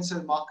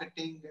influencer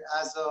marketing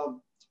as a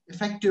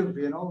effective,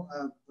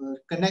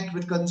 connect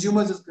with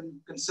consumers is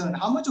concerned?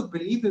 How much of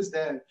belief is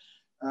there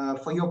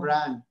for your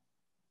brand?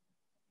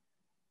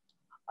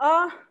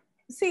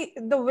 See,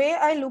 the way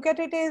I look at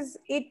it is,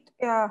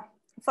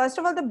 first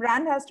of all, the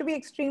brand has to be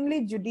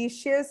extremely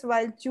judicious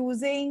while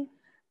choosing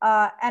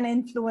an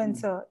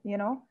influencer, you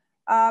know,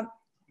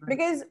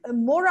 because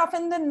more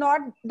often than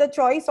not, the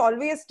choice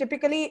always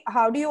typically,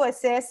 how do you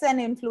assess an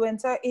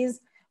influencer is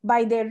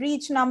by their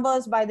reach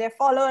numbers, by their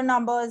follower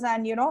numbers,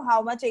 and, you know,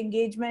 how much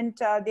engagement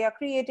they are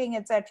creating,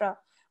 etc.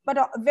 But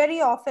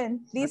very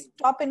often, these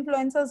top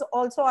influencers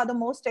also are the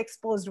most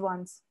exposed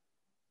ones.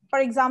 For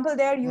example,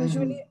 they're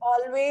usually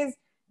always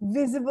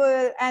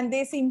visible and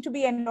they seem to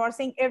be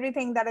endorsing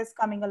everything that is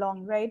coming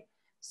along, right?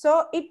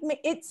 So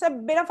it's a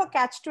bit of a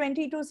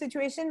catch-22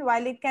 situation.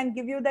 While it can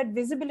give you that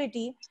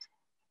visibility,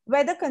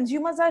 whether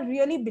consumers are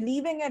really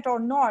believing it or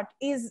not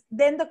is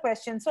then the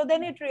question. So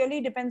then it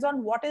really depends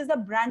on what is the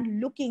brand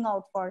looking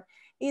out for.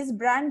 Is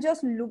brand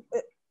just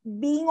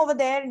being over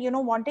there, you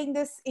know, wanting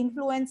this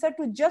influencer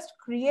to just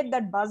create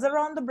that buzz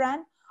around the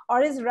brand,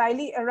 or is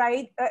Riley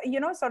you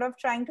know, sort of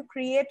trying to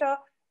create a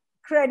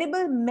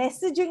credible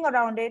messaging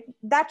around it?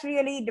 That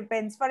really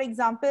depends. For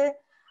example,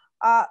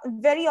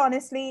 very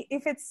honestly,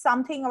 if it's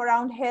something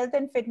around health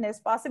and fitness,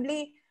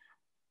 possibly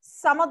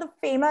some of the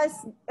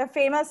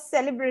famous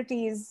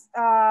celebrities,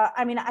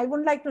 I mean, I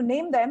wouldn't like to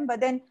name them, but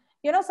then,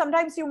 you know,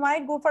 sometimes you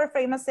might go for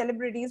famous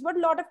celebrities, but a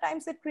lot of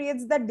times it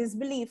creates that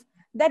disbelief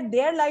that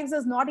their lives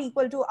is not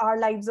equal to our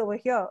lives over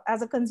here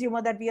as a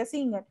consumer that we are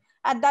seeing it.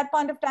 At that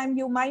point of time,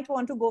 you might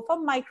want to go for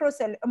micro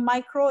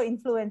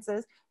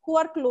influencers who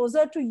are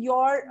closer to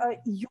your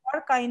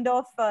kind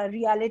of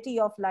reality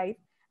of life,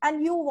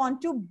 and you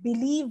want to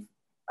believe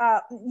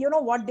you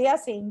know, what they are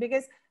saying,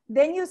 because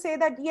then you say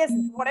that yes,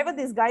 whatever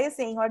this guy is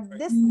saying or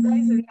this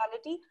guy's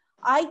reality,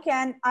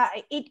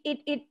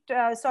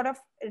 it sort of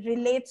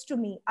relates to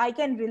me, I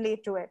can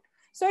relate to it.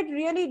 So it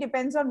really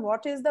depends on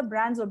what is the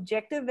brand's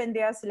objective when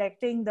they are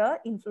selecting the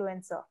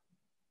influencer.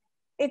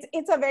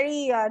 It's a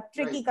very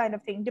tricky kind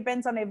of thing,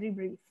 depends on every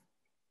brief.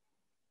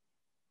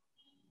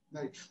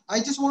 Right. I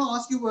just want to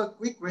ask you a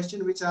quick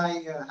question, which I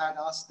had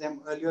asked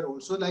them earlier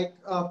also. Like,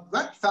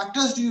 what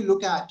factors do you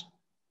look at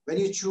when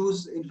you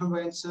choose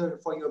influencer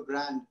for your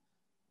brand?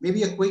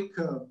 Maybe a quick,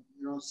 you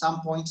know,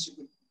 some points you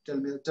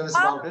could tell us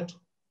about it.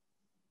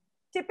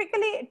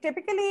 Typically,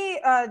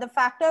 the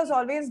factors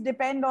always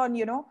depend on,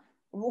 you know,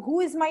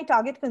 who is my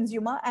target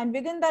consumer, and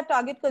within that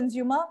target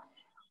consumer,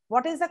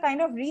 what is the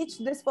kind of reach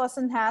this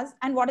person has,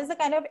 and what is the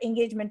kind of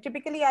engagement.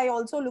 Typically, I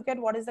also look at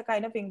what is the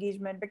kind of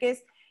engagement, because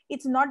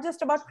it's not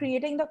just about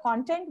creating the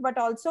content, but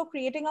also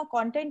creating a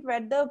content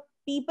where the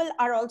people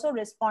are also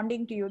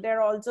responding to you.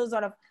 They're also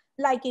sort of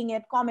liking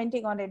it,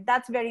 commenting on it.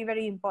 That's very,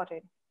 very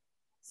important.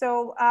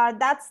 So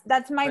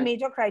that's my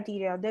major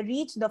criteria: the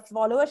reach, the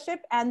followership,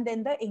 and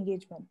then the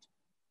engagement.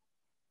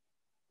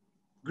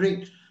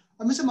 Great.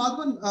 Mr.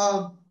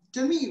 Madhavan,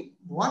 tell me,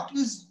 what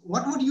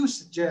would you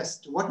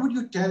suggest? What would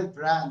you tell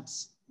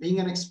brands, being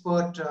an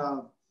expert,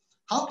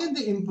 how can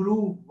they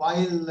improve while,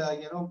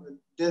 you know,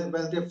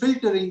 they're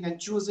filtering and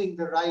choosing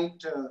the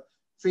right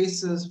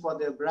faces for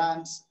their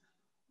brands?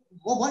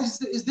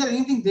 Is there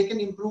anything they can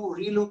improve,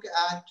 relook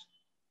at?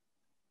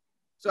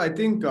 So I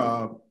think,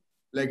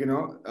 like, you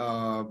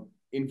know,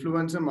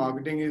 influencer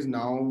marketing is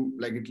now,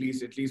 like, at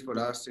least for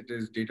us, it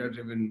is data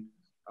driven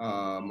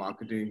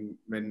marketing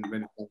when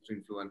it comes to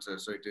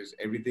influencers. So it is,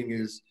 everything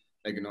is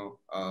like, you know,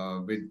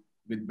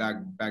 with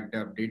backed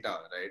up data,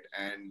 right?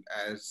 And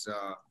as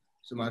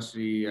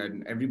Sumashri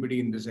and everybody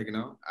in this, like, you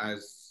know,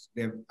 as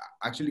they've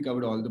actually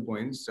covered all the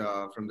points,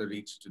 from the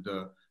reach to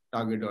the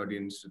target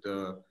audience to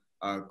the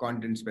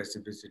content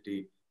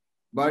specificity.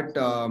 But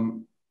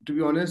to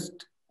be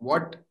honest,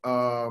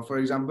 for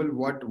example,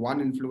 what one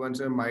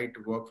influencer might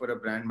work for a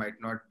brand might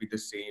not be the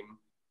same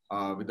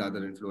with the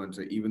other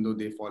influencer, even though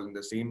they fall in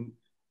the same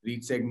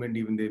reach segment,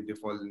 even if they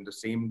fall in the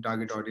same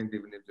target audience,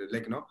 even if they're,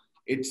 like, you know,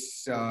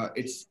 it's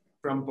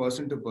from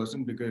person to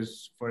person.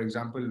 Because, for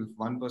example, if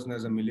one person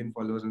has 1 million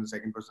followers and the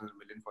second person has 1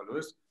 million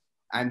followers,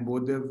 and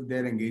both of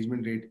their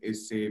engagement rate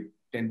is, say,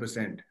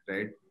 10%,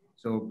 right?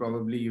 So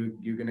probably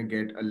you're gonna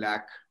get 1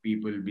 lakh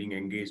people being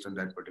engaged on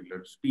that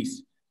particular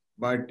piece.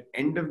 But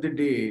end of the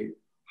day,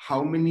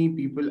 how many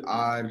people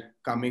are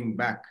coming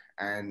back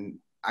and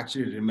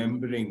actually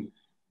remembering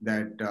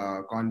that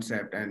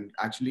concept and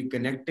actually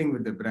connecting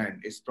with the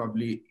brand is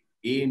probably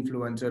A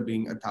influencer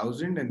being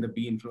 1,000 and the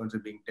B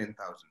influencer being 10,000.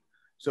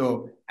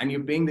 So, and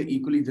you're paying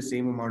equally the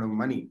same amount of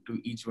money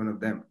to each one of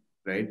them,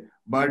 right?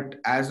 But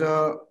as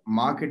a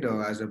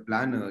marketer, as a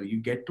planner, you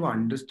get to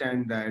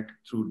understand that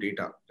through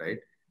data, right?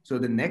 So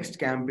the next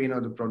campaign,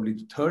 or probably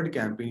the third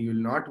campaign, you'll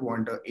not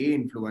want a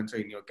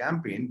influencer in your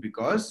campaign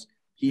because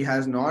he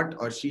has not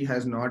or she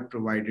has not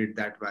provided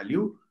that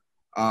value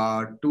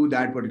to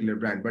that particular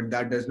brand. But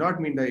that does not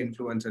mean the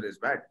influencer is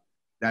bad.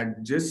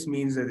 That just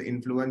means that the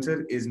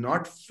influencer is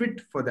not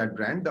fit for that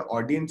brand. The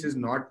audience is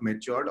not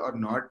matured or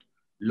not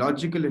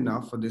logical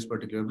enough for this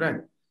particular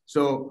brand.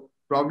 So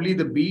probably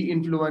the B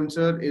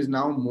influencer is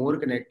now more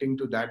connecting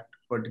to that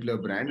particular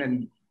brand,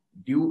 and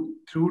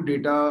through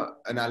data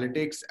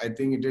analytics, I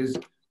think it is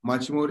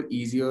much more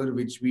easier,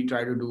 which we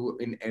try to do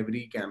in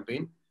every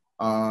campaign,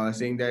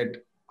 saying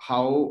that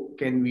how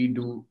can we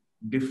do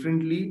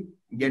differently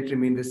yet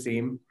remain the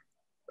same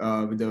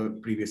with the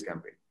previous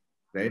campaign,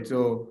 right?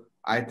 So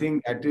I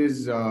think that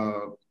is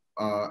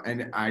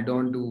an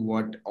add-on to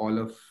what all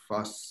of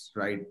us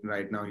right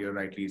now here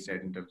rightly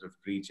said in terms of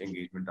reach,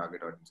 engagement,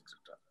 target audience, etc.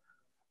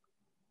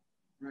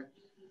 Right.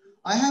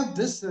 I have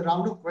this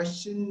round of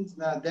questions.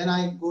 Then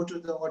I go to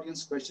the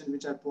audience question,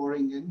 which are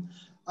pouring in.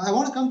 I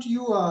want to come to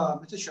you,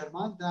 Mr.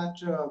 Sharma,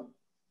 that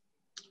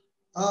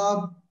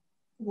uh,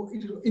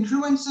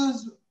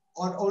 influencers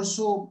are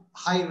also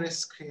high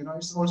risk.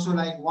 It's also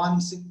like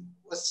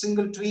a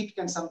single tweet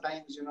can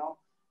sometimes,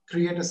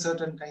 create a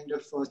certain kind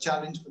of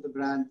challenge for the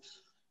brand.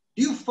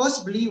 Do you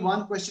first believe,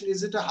 one question,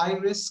 is it a high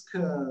risk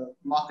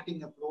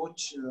marketing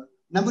approach?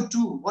 Number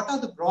two, what are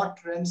the broad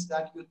trends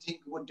that you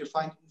think would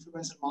define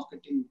influencer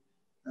marketing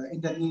in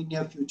the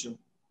near future?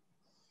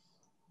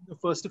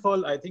 First of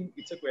all, I think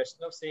it's a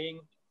question of saying,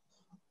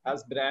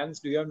 as brands,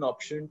 do you have an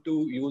option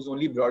to use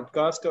only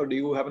broadcast, or do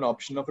you have an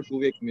option of a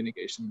two-way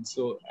communication?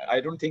 So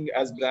I don't think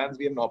as brands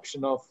we have an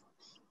option of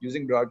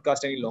using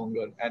broadcast any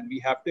longer. And we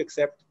have to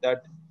accept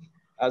that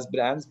as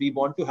brands, we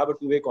want to have a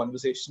two-way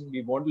conversation.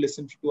 We want to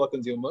listen to our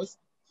consumers.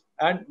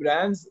 And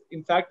brands,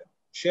 in fact,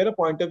 share a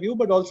point of view,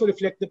 but also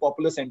reflect the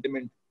popular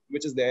sentiment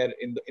which is there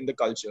in the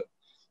culture.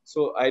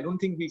 So I don't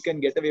think we can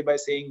get away by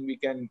saying we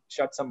can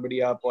shut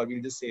somebody up or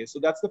we'll just say. So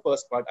that's the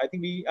first part. I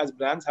think we as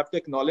brands have to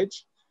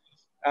acknowledge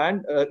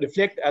and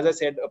reflect, as I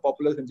said, a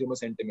popular consumer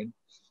sentiment.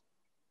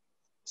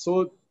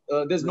 So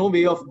there's no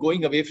way of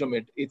going away from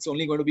it. It's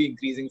only going to be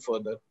increasing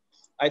further.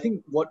 I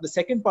think what the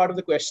second part of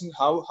the question,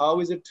 how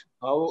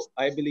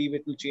I believe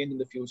it will change in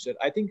the future.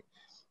 I think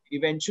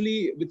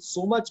eventually with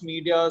so much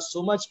media,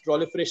 so much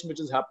proliferation which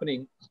is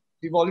happening,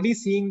 we've already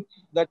seen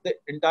that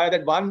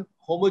that one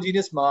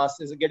homogeneous mass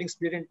is getting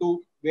split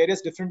into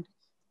various different,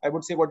 I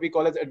would say what we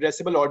call as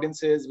addressable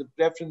audiences with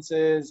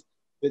preferences,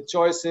 with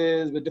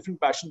choices, with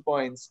different passion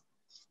points.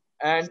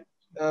 And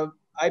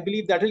I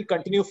believe that will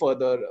continue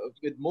further.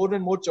 With more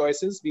and more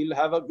choices, we'll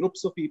have a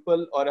groups of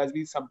people, or as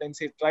we sometimes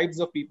say, tribes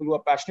of people who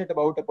are passionate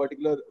about a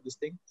particular this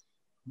thing.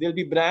 There'll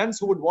be brands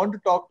who would want to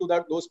talk to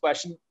those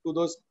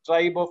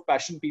tribe of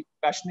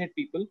passionate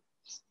people,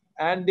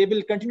 and they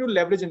will continue to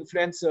leverage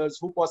influencers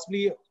who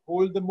possibly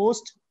hold the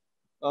most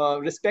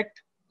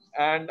respect,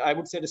 and I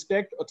would say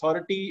respect,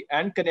 authority,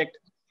 and connect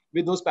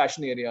with those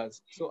passion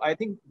areas. So I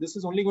think this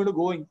is only going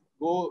to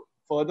go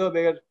further,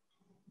 where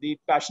the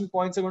passion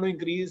points are going to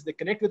increase, the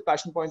connect with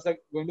passion points are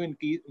going to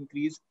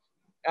increase,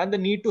 and the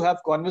need to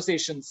have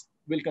conversations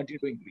will continue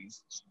to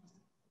increase.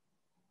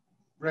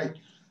 Right.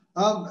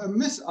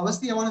 Miss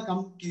Avasti, I want to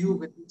come to you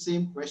with the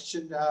same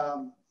question.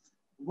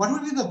 What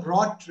would be the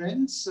broad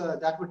trends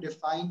that would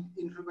define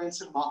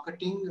influencer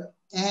marketing?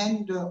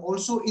 And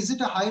also, is it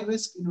a high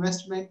risk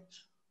investment?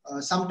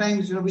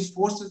 Sometimes, which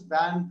forces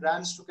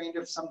brands to kind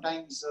of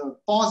sometimes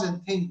pause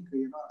and think,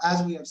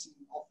 as we have seen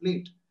of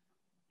late.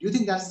 Do you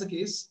think that's the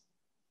case?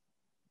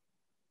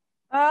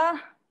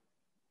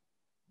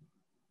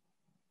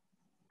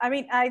 I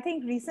mean, I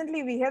think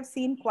recently we have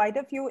seen quite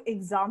a few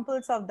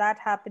examples of that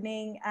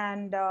happening,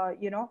 and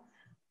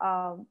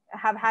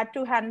have had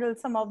to handle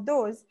some of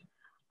those.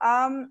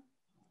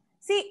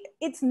 See,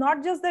 it's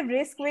not just the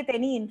risk with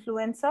any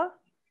influencer.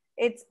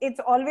 It's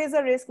always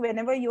a risk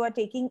whenever you are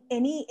taking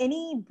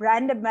any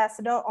brand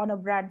ambassador on a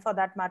brand, for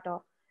that matter.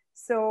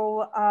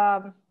 So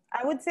I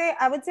would say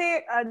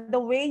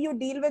the way you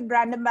deal with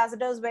brand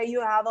ambassadors, where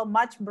you have a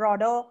much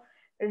broader,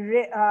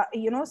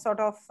 sort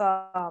of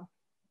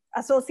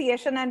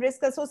association and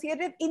risk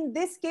associated. In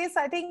this case,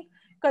 I think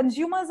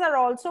consumers are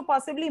also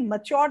possibly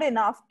matured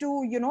enough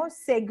to,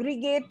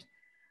 segregate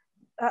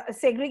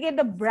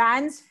the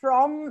brands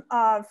from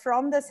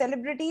the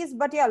celebrities.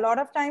 But yeah, a lot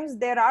of times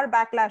there are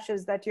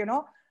backlashes that,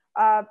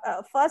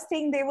 first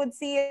thing they would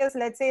see is,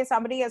 let's say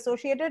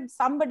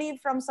somebody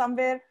from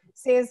somewhere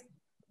says,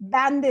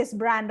 ban this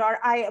brand, or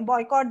I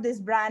boycott this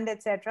brand,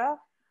 etc.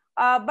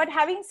 But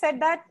having said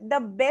that, the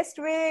best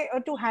way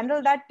to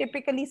handle that,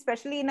 typically,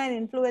 especially in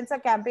an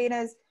influencer campaign,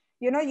 is,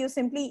 you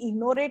simply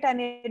ignore it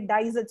and it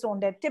dies its own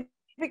death.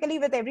 Typically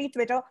with every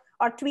Twitter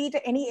or tweet,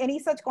 any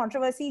such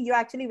controversy, you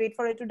actually wait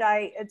for it to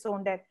die its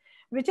own death,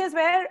 which is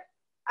where,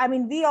 I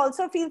mean, we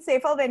also feel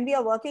safer when we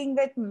are working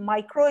with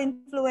micro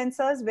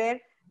influencers, where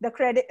the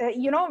credit, a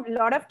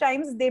lot of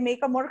times they make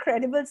a more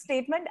credible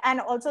statement, and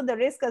also the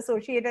risk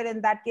associated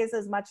in that case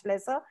is much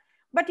lesser.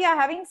 But yeah,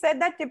 having said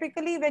that,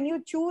 typically when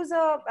you choose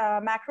a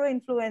macro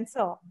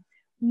influencer,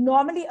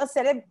 normally a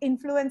celeb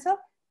influencer,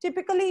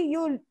 typically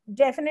you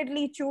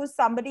definitely choose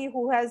somebody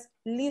who has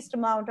least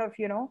amount of,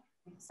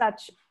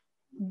 such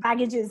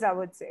baggages, I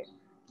would say.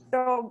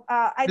 So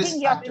I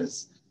think,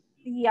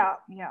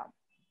 yeah.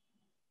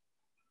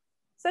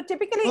 So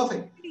typically,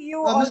 perfect.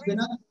 you always...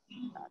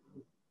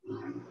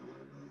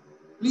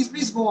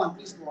 Please go on.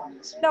 Please go on.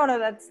 Yes. No,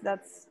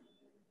 that's...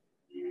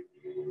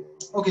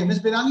 Okay, Ms.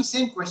 Binani,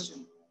 same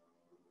question.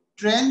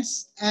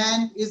 Trends,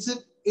 and is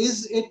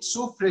it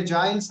so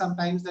fragile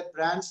sometimes that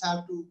brands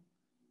have to,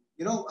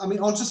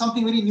 also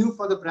something very new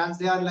for the brands.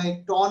 They are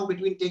like torn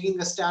between taking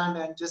a stand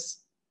and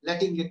just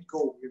letting it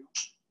go,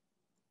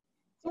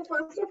 So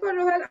first of all,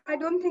 Rohel, I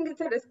don't think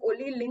it's a risk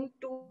only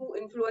linked to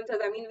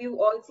influencers. I mean, we've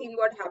all seen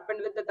what happened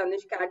with the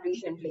Tanishq ad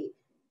recently.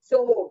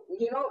 So,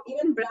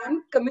 even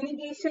brand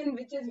communication,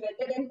 which is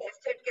vetted and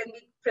tested, can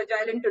be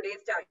fragile in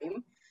today's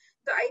time.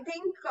 So I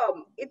think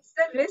it's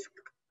the risk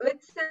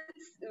which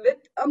sits with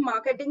a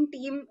marketing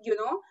team,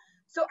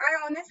 So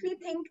I honestly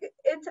think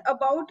it's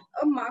about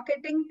a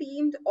marketing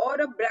team's or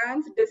a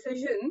brand's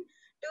decision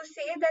to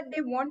say that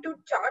they want to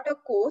chart a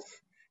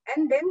course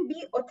and then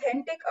be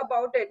authentic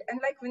about it. And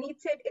like Vineet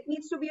said, it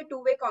needs to be a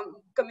two-way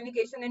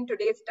communication in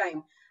today's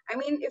time. I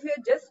mean, if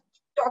you're just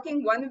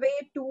talking one way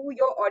to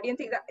your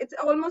audience, it's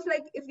almost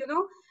like if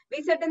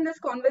we sit in this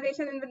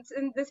conversation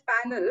in this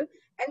panel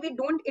and we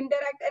don't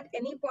interact at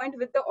any point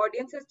with the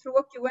audiences through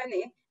a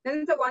Q&A, then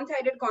it's a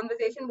one-sided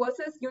conversation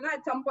versus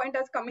at some point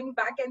us coming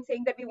back and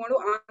saying that we want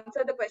to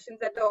answer the questions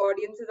that the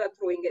audiences are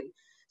throwing in.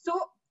 So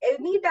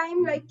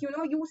anytime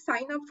you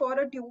sign up for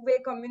a two-way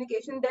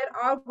communication, there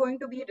are going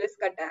to be risk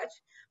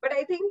attached, but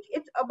I think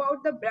it's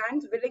about the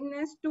brand's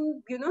willingness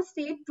to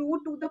stay true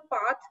to the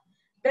path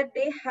that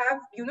they have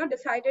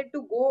decided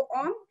to go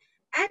on,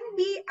 and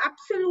be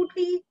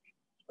absolutely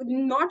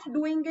not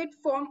doing it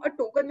from a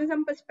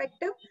tokenism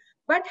perspective,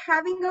 but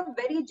having a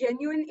very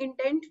genuine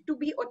intent to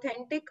be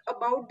authentic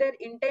about their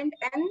intent,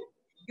 and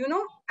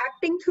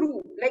acting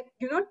through,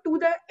 to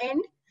the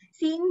end,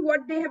 seeing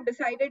what they have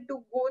decided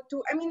to go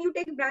to. I mean, you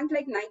take brands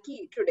like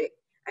Nike today.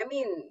 I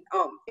mean,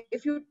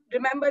 if you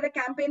remember the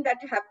campaign that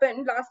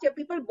happened last year,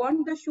 people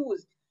burned the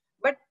shoes,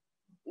 but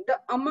the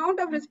amount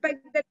of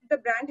respect that the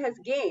brand has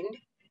gained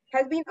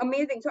has been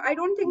amazing. So I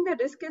don't think the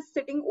risk is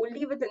sitting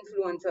only with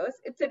influencers.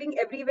 It's sitting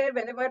everywhere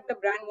whenever the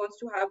brand wants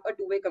to have a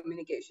two-way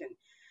communication.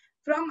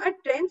 From a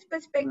trends Right.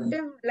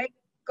 perspective,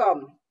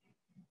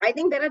 I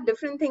think there are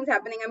different things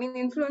happening. I mean,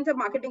 influencer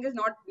marketing is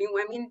not new.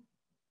 I mean,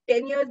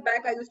 10 years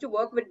back, I used to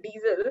work with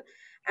Diesel,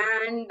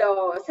 and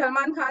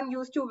Salman Khan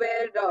used to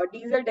wear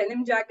Diesel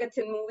denim jackets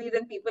in movies,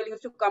 and people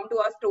used to come to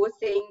our stores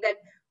saying that,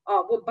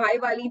 wo bhai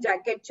wali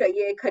jacket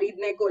chahiye,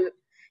 kharidne ko.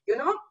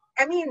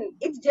 I mean,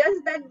 it's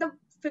just that the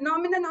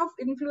phenomenon of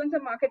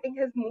influencer marketing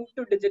has moved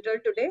to digital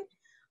today.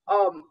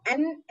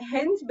 And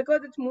hence,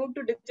 because it's moved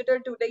to digital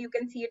today, you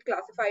can see it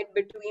classified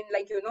between,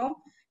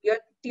 your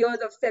tiers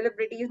of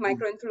celebrities,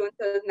 micro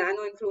influencers,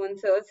 nano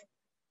influencers,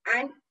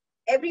 and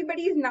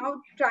everybody is now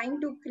trying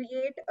to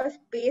create a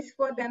space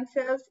for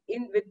themselves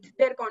in with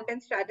their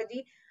content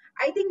strategy.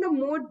 I think the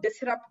more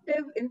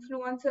disruptive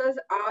influencers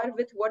are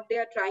with what they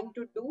are trying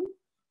to do,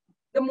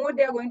 the more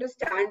they are going to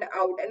stand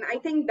out. And I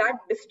think that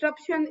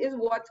disruption is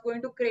what's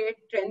going to create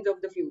trends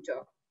of the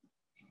future.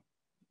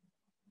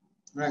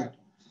 Right.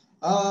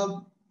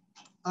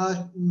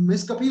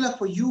 Ms. Kapila,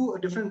 for you, a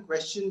different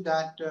question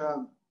that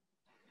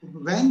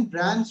when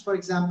brands, for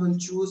example,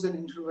 choose an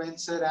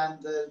influencer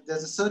and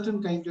there's a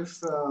certain kind of,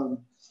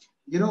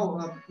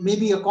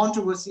 maybe a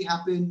controversy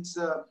happens,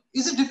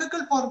 is it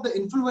difficult for the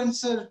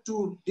influencer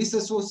to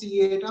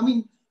disassociate? I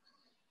mean,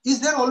 is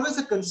there always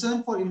a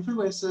concern for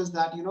influencers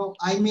that,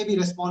 I may be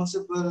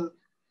responsible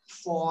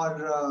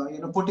for,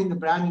 putting the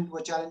brand into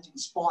a challenging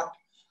spot?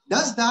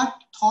 Does that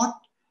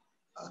thought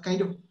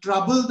kind of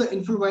trouble the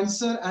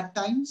influencer at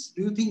times?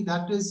 Do you think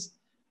that is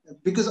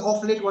because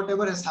of late,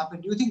 whatever has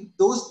happened? Do you think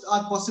those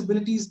are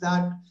possibilities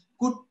that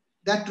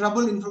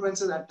trouble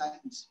influencers at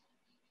times?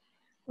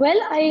 Well,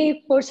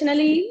 I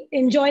personally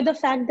enjoy the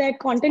fact that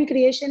content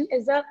creation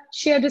is a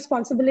shared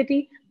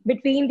responsibility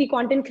between the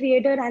content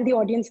creator and the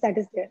audience that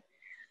is there.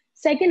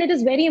 Second, it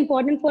is very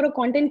important for a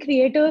content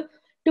creator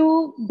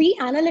to be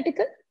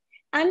analytical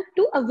and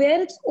to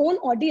aware its own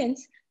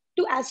audience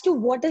to as to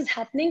what is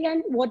happening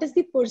and what is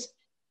the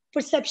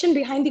perception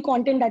behind the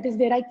content that is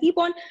there. I keep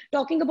on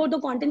talking about the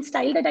content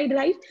style that I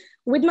drive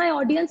with my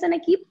audience, and I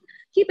keep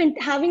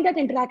having that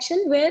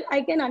interaction where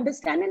I can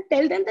understand and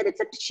tell them that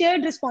it's a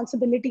shared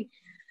responsibility.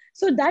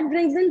 So that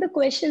brings in the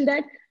question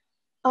that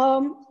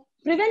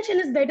prevention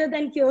is better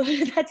than cure.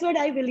 That's what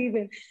I believe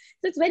in.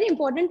 So it's very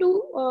important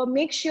to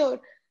make sure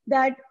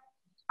that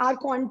our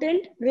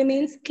content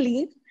remains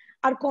clean.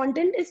 Our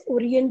content is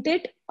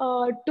oriented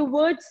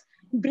towards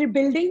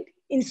building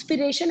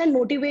inspiration and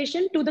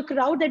motivation to the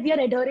crowd that we are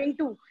adhering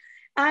to.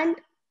 And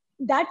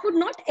that would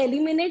not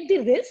eliminate the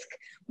risk,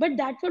 but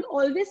that would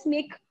always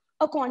make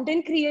a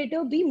content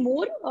creator be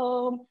more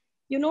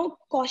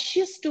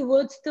cautious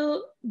towards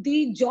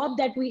the job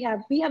that we have.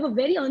 We have a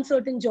very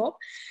uncertain job.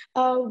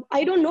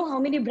 I don't know how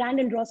many brand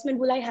endorsement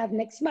will I have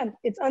next month.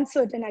 It's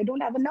uncertain. I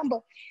don't have a number.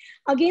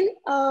 Again,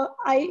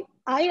 I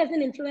as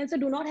an influencer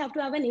do not have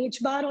to have an age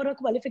bar or a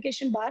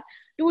qualification bar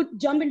to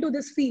jump into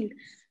this field.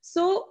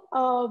 So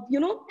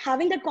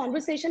having that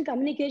conversation,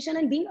 communication,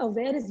 and being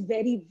aware is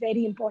very,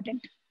 very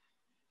important.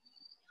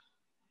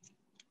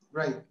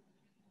 Right.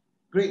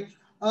 Great.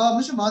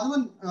 Mr.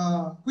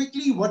 Madhavan,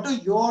 quickly, what are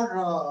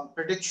your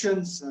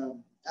predictions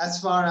as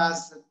far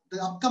as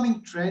the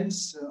upcoming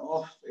trends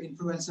of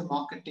influencer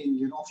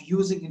marketing, of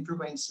using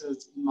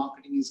influencers in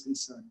marketing is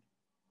concerned?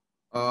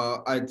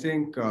 I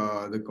think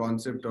the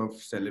concept of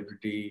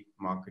celebrity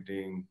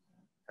marketing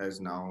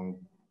has now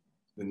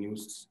the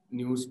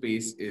new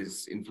space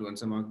is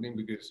influencer marketing,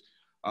 because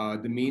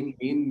the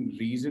main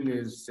reason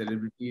is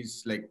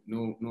celebrities, like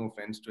no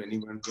offense to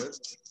anyone here,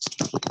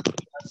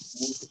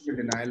 mostly a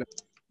denial of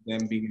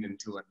them being an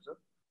influencer,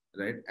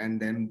 right? And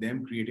then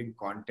them creating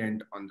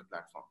content on the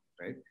platform,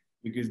 right?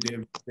 Because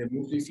they're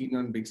mostly seen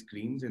on big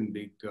screens and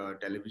big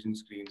television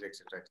screens,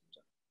 etc., etc.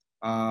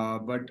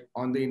 But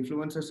on the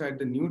influencer side,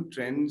 the new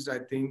trends, I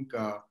think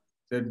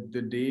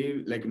the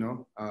day, like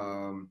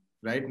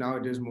right now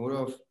it is more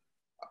of,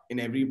 in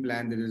every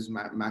plan there is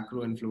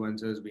macro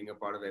influencers being a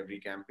part of every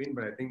campaign,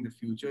 but I think the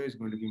future is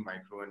going to be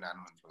micro and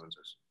nano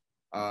influencers.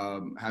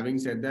 Having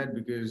said that,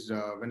 because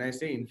when I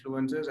say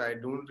influencers, I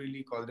don't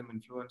really call them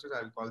influencers,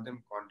 I'll call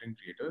them content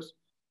creators.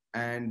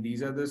 And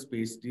these are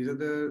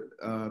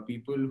the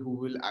people who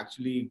will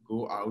actually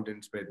go out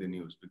and spread the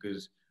news,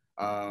 because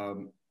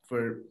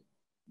for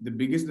the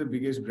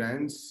biggest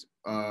brands,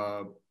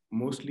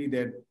 mostly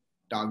their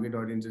target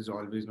audience is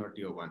always not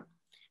tier one.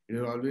 It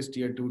is always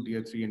tier two,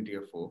 tier three, and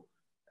tier four.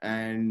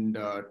 And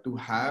to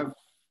have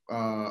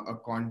a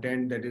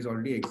content that is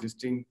already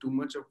existing, too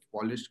much of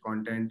polished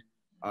content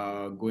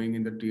going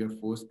in the tier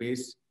four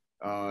space,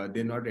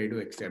 they're not ready to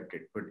accept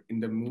it. But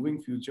in the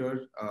moving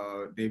future,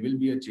 there will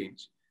be a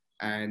change,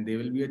 and there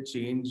will be a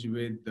change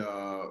with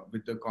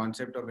the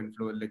concept of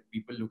like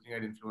people looking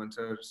at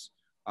influencers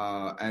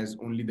as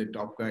only the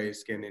top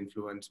guys can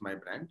influence my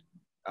brand.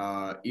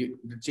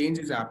 The change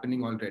is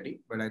happening already,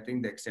 but I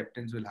think the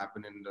acceptance will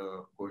happen in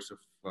the course of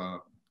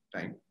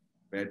time,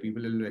 where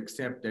people will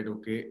accept that,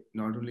 okay,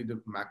 not only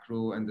the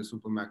macro and the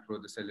super macro,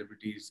 the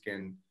celebrities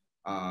can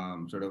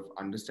sort of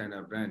understand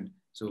our brand.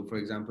 So, for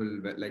example,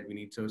 like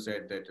Vineet sir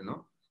said that,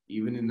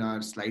 even in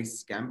our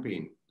Slice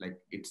campaign, like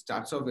it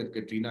starts off with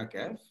Katrina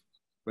Kaif,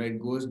 where it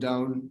goes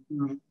down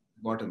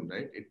bottom,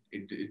 right?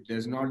 It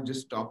does not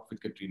just stop with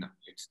Katrina.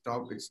 It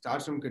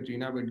starts from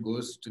Katrina, but it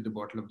goes to the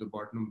bottom of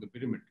the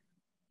pyramid.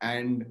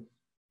 And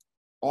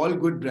all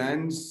good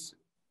brands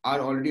are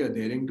already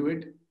adhering to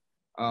it.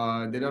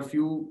 There are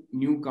few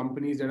new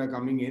companies that are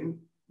coming in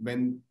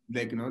when,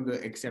 like,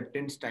 the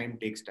acceptance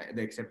takes time.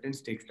 The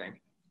acceptance takes time.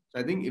 So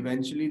I think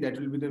eventually that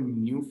will be the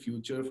new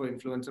future for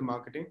influencer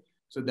marketing.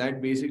 So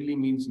that basically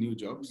means new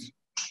jobs.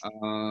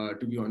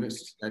 To be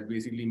honest, that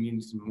basically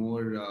means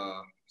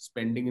more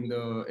spending in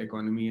the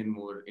economy and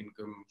more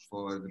income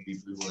for the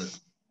people who are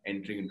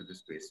entering into the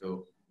space.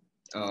 So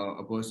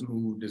a person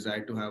who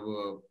decide to have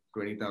a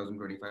 20,000,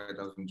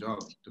 25,000 job,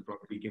 they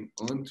probably can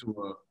earn through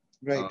a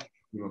Right.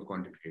 of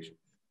content creation.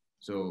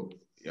 So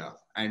yeah,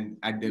 and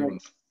at their own,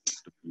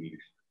 to be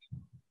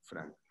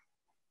frank.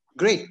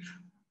 Great.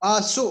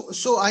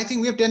 So I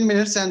think we have 10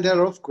 minutes and there are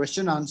a lot of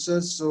question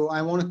answers. So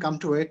I want to come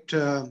to it.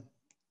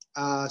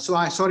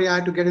 Sorry, I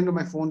had to get into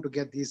my phone to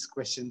get these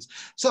questions.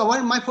 So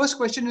my first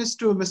question is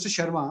to Mr.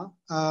 Sharma.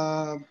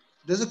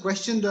 There's a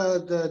question,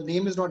 the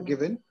name is not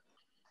given.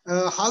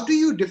 How do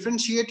you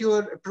differentiate your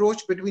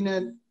approach between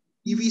an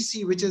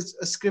EVC, which is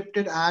a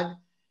scripted ad,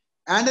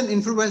 and an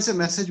influencer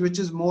message, which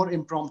is more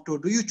impromptu?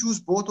 Do you choose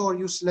both or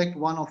you select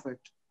one of it?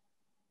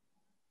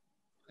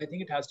 I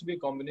think it has to be a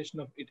combination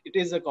of it. It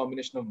is a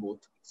combination of both.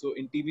 So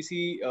in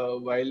TVC,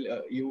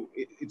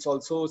 it's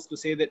also to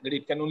say that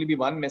it can only be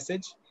one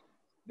message,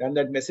 and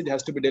that message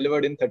has to be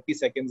delivered in 30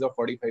 seconds or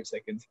 45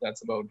 seconds.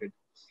 That's about it.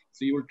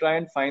 So you will try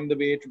and find the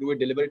way to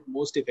deliver it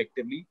most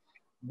effectively.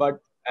 But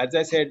as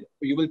I said,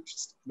 you will,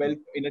 well,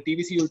 in a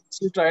TVC, you'll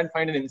still try and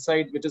find an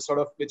insight which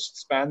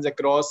spans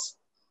across,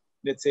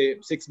 let's say,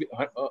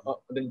 the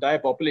entire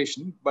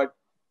population. But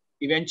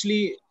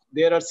eventually,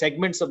 there are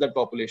segments of that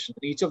population.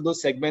 Each of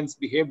those segments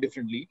behave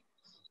differently.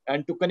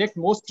 And to connect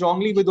most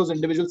strongly with those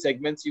individual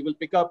segments, you will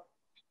pick up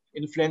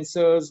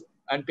influencers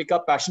and pick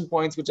up passion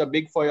points which are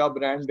big for your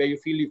brand, where you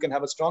feel you can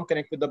have a strong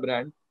connect with the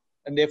brand.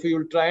 And therefore,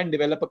 you'll try and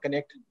develop a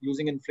connect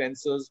using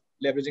influencers,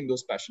 leveraging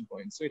those passion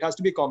points. So it has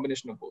to be a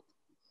combination of both.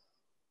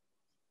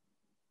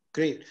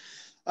 Great.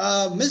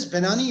 Ms.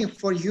 Benani,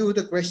 for you,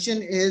 the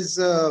question is,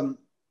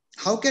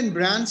 how can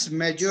brands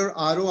measure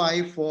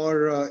ROI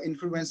for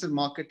influencer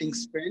marketing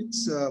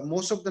spends?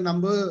 Most of the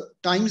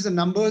the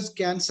numbers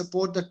can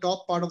support the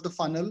top part of the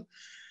funnel,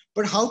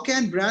 but how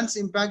can brands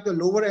impact the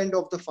lower end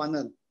of the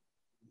funnel?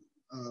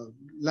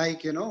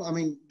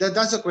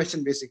 That's a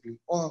question basically.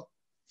 So,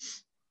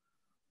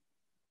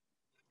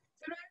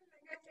 like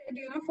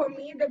I said, for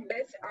me, the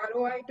best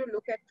ROI to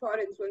look at for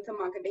influencer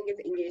marketing is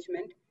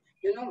engagement.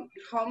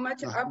 How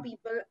much are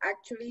people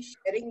actually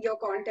sharing your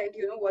content?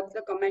 What's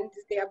the comments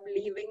they are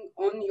leaving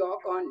on your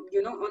on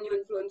your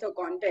influencer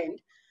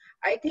content?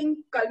 I think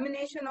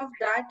culmination of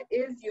that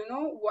is,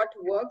 what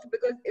works,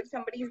 because if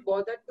somebody is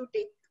bothered to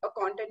take a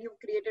content you've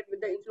created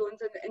with the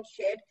influencer and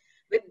shared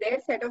with their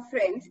set of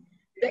friends,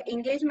 the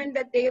engagement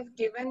that they've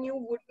given you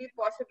would be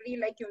possibly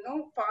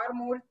far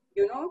more,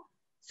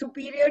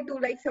 superior to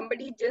like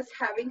somebody just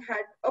having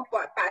had a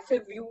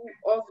passive view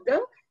of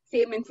the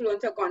same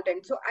influencer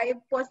content. So I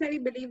personally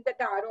believe that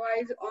the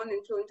ROIs on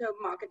influencer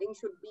marketing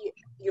should be,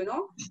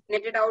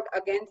 netted out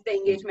against the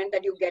engagement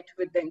that you get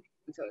with the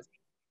influencers.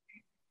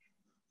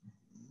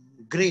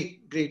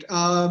 Great, great.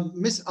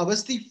 Miss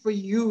Avasti, for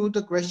you,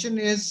 the question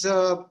is,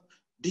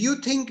 do you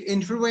think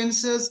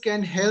influencers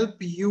can help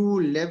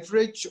you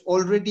leverage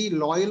already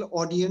loyal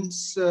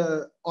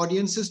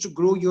audiences to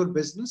grow your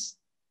business?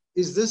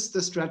 Is this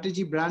the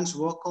strategy brands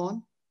work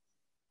on?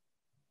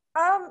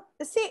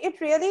 See, it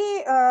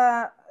really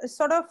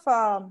sort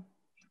of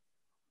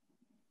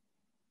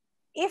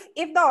if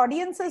the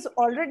audience is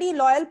already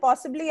loyal,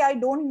 possibly I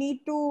don't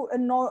need to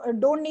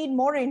don't need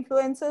more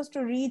influencers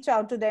to reach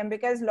out to them,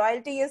 because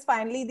loyalty is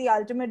finally the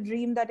ultimate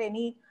dream that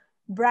any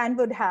brand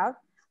would have.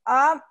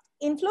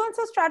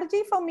 Influencer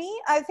strategy for me,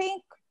 I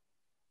think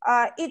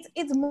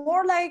it's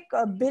more like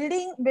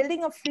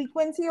building a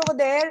frequency over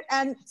there,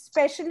 and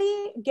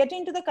especially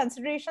getting to the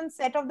consideration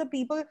set of the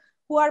people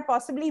who are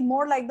possibly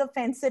more like the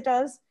fence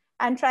sitters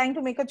and trying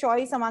to make a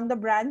choice among the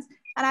brands.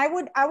 And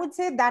I would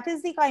say that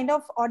is the kind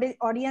of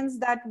audience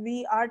that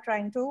we are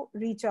trying to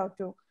reach out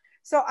to.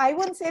 So I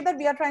wouldn't say that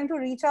we are trying to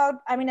reach out.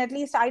 I mean, at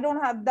least I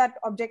don't have that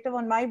objective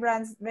on my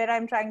brands where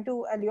I'm trying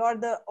to allure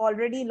the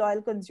already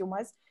loyal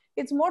consumers.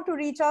 It's more to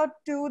reach out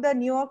to the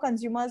newer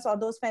consumers or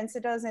those fence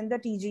sitters in the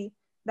TG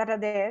that are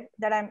there,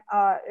 that I'm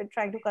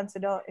trying to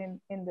consider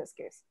in this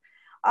case.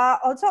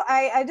 Also,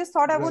 I just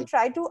thought I would Right.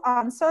 try to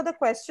answer the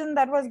question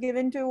that was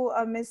given to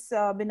Miss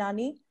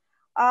Binani.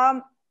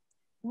 Um,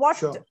 what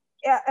Sure.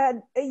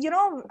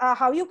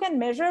 how you can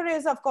measure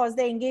is, of course,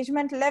 the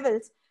engagement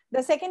levels.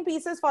 The second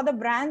piece is for the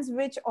brands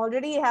which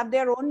already have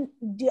their own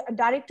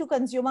direct to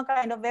consumer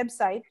kind of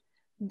website.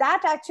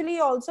 That actually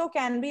also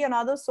can be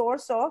another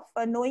source of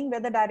knowing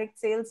whether direct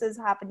sales is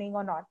happening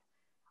or not.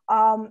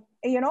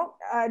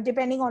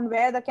 Depending on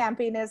where the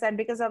campaign is, and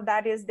because of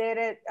that, is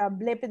there a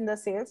blip in the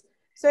sales.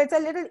 So it's a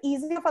little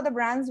easier for the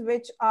brands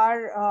which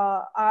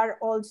are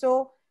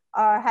also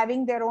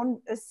having their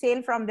own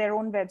sale from their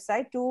own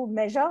website to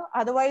measure.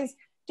 Otherwise,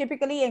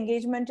 typically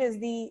engagement is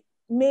the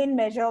main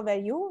measure where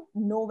you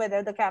know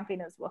whether the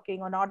campaign is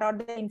working or not, or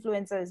the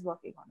influencer is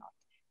working or not.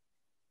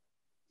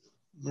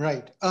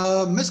 Right.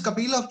 Miss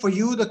Kapila, for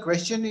you, the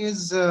question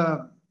is,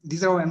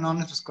 these are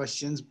anonymous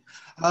questions.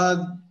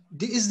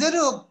 Is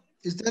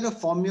there a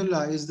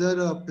formula? Is there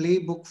a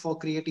playbook for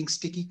creating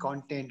sticky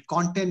content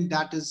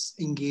that is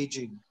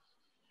engaging?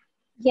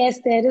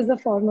 Yes, there is a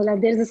formula.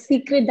 There is a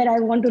secret that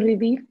I want to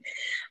reveal.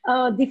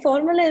 The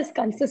formula is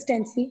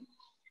consistency,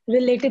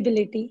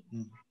 relatability,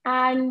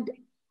 and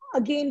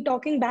again,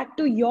 talking back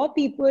to your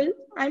people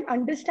and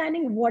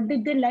understanding what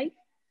did they like,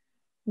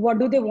 what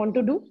do they want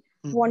to do,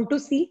 want to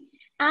see,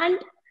 and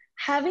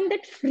having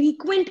that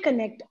frequent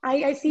connect.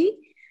 I see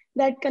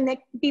that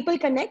people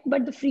connect,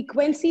 but the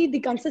frequency,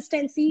 the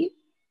consistency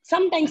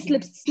sometimes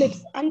slips,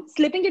 and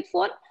slipping it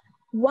for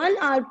 1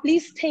 hour.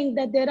 Please think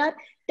that there are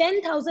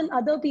 10,000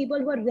 other people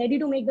who are ready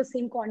to make the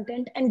same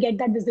content and get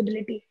that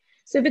visibility.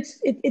 So if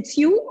it's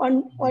you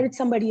or it's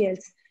somebody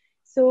else.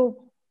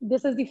 So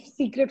this is the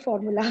secret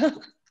formula.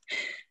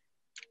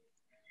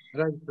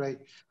 Right, right.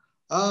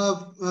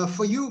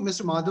 For you,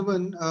 Mr.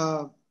 Madhavan,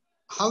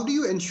 how do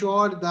you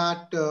ensure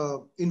that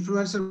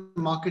influencer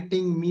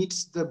marketing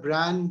meets the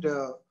brand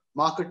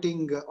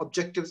marketing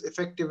objectives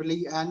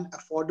effectively and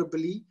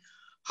affordably?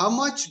 How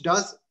much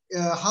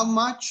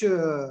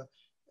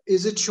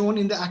is it shown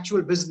in the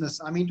actual business?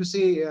 I mean to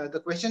say,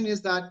 the question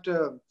is that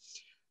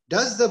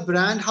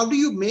how do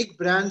you make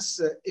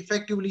brands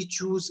effectively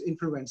choose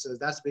influencers?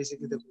 That's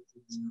basically the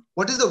question.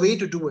 What is the way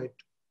to do it?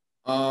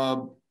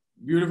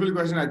 Beautiful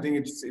question. I think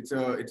it's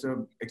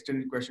a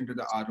extended question to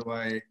the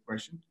ROI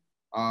question.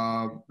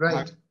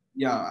 Right.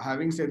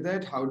 Having said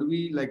that, how do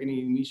we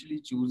initially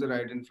choose the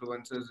right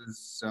influencers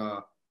is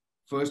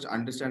first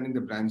understanding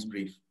the brand's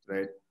brief,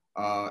 right?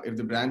 If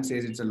the brand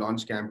says it's a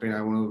launch campaign,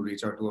 I want to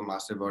reach out to a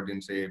massive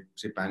audience, say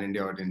pan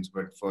India audience,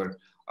 but for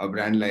a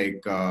brand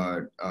like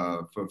for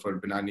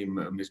Binani,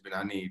 Miss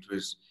Binani,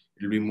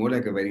 it'll be more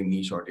like a very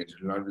niche audience.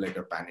 It'll not be like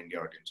a pan India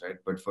audience, right?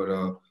 But for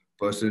a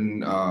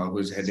person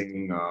who's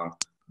heading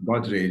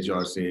Godrej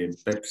or say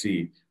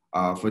Pepsi,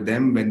 for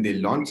them, when they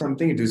launch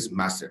something, it is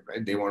massive,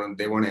 right? They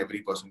want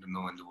every person to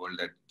know in the world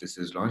that this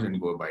is launched and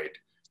go buy it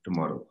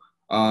tomorrow.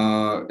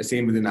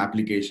 Same with an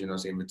application or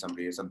same with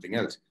something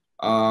else.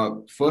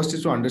 First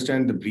is to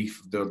understand the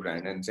brief of the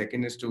brand, and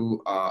second is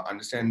to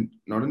understand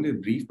not only the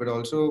brief but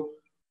also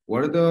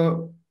what are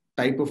the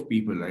type of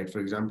people, right? For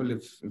example,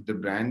 if the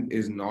brand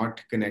is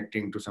not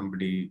connecting to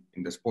somebody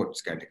in the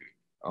sports category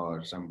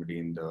or somebody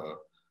in the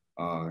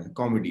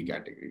comedy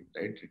category,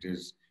 right?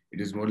 It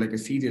is more like a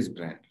serious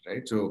brand,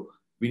 right? So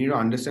we need to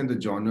understand the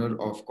genre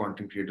of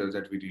content creators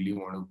that we really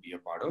want to be a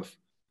part of,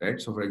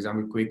 right? So for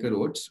example, Quaker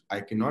Oats,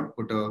 I cannot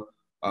put a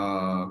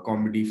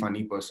comedy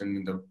funny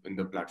person in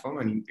the platform,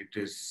 and it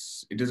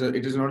is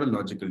not a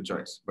logical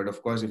choice. But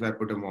of course, if I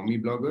put a mommy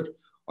blogger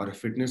or a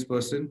fitness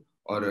person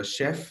or a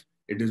chef,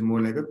 it is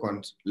more like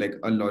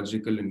a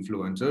logical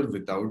influencer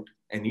without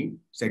any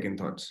second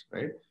thoughts,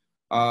 right?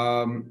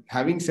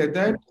 Having said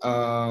that,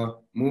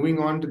 moving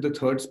on to the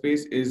third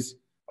space is,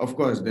 of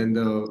course, then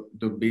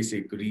the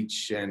basic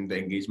reach and the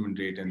engagement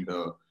rate and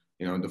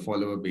the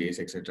follower base,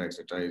 etc.,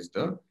 is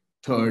the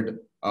third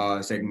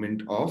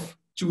segment of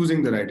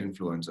choosing the right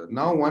influencer.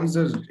 Now, once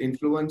the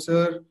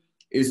influencer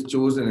is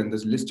chosen and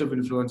this list of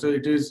influencer,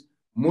 it is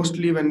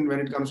mostly when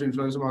it comes to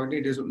influencer marketing,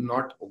 it is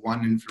not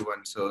one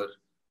influencer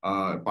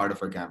part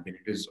of a campaign.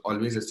 It is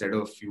always a set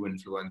of few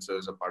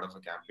influencers a part of a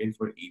campaign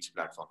for each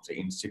platform.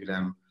 Say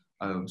Instagram,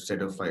 a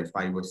set of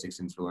five or six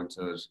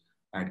influencers,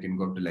 and it can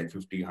go up to like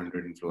 50,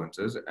 100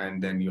 influencers.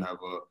 And then you have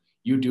a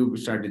YouTube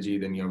strategy,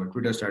 then you have a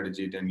Twitter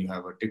strategy, then you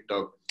have a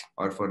TikTok,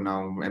 or for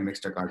now,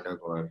 MX Takartak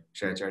or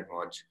ShareChat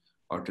Watch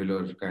or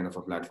Triller kind of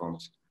a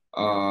platforms.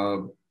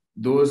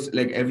 Those,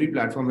 like, every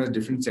platform has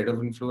different set of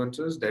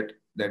influencers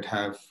that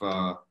have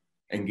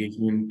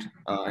engagement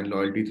and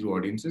loyalty through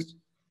audiences.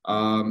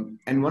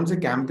 And once a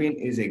campaign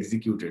is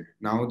executed,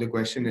 now the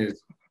question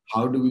is,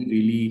 how do we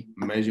really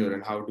measure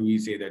and how do we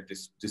say that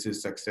this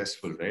is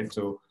successful, right?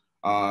 So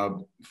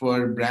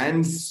for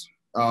brands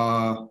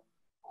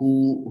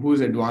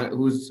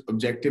whose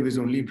objective is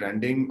only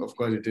branding, of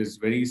course, it is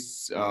very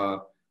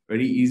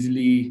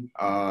easily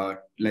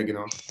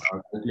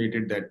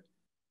calculated that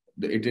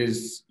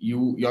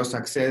your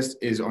success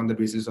is on the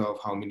basis of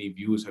how many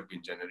views have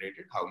been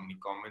generated, how many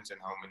comments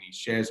and how many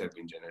shares have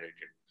been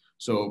generated.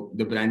 So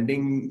the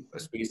branding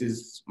space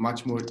is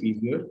much more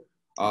easier.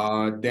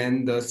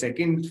 Then the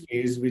second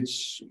phase,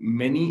 which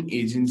many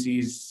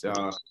agencies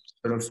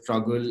sort of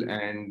struggle,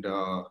 and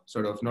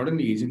sort of not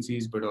only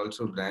agencies but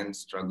also brands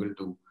struggle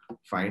to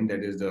find,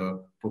 that is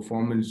the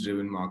performance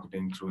driven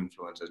marketing through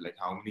influencers. Like,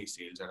 how many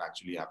sales are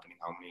actually happening,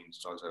 how many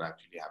installs are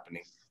actually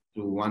happening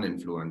through one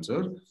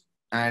influencer,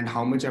 and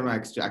how much am I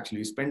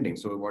actually spending.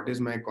 So what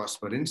is my cost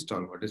per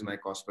install, what is my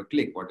cost per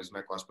click, what is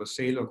my cost per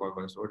sale, or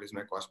what is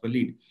my cost per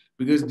lead?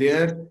 Because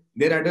they're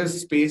at a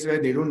space where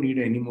they don't need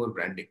any more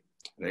branding,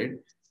 right?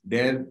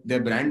 Their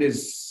brand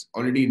is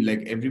already,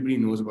 like, everybody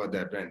knows about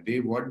their brand.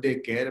 What they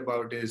care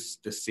about is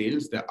the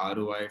sales, the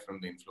ROI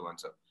from the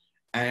influencer.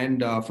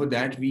 And for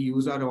that, we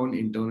use our own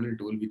internal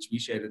tool, which we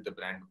share with the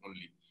brand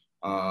only,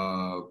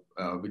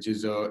 which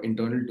is an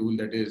internal tool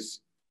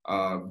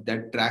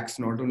that tracks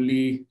not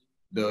only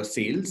the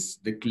sales,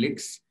 the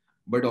clicks,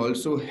 but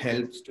also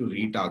helps to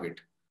retarget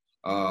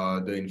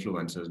the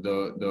influencers,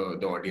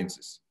 the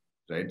audiences,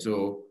 right?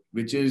 So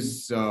which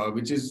is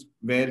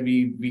where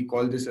we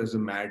call this as a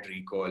mad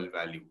recall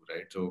value,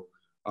 right? So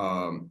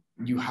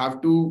you have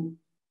to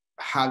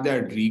have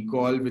that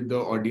recall with the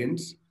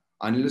audience.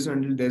 Unless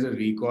until there's a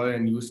recall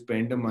and you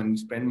spend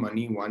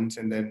money once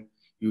and then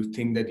you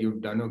think that you've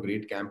done a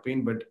great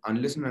campaign, but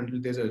unless and until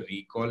there's a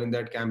recall in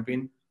that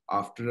campaign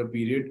after a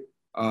period,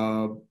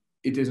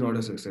 it is not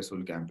a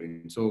successful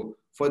campaign. So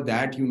for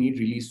that, you need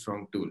really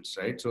strong tools,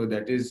 right? So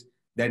that is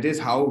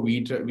how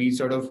we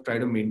sort of try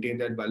to maintain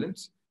that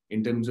balance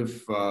in terms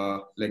of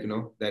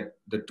that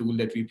the tool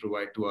that we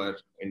provide to our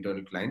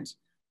internal clients,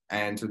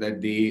 and so that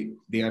they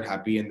are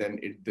happy, and then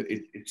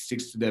it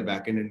sticks to their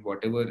backend, and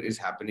whatever is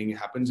happening, it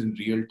happens in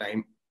real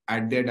time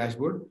at their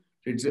dashboard.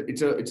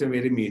 It's a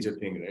very major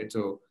thing, right?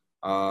 So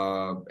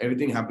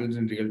everything happens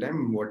in real time,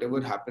 and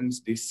whatever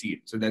happens, they see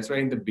it. So that's why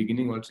in the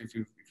beginning also, if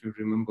you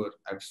remember,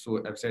 I've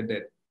said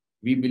that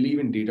we believe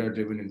in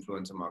data-driven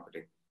influencer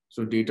marketing.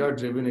 So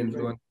data-driven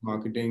influencer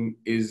marketing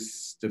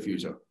is the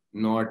future,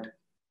 not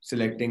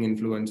selecting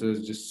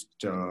influencers,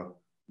 just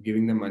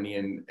giving them money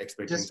and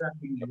expecting. Just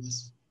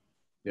yes.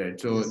 Yeah,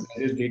 so yes.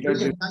 that is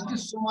data-driven. Thank you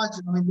so much.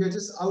 I mean, we're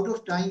just out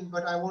of time,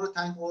 but I want to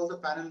thank all the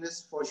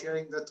panelists for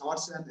sharing their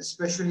thoughts, and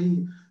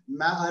especially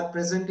our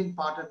presenting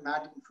partner,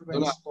 Matt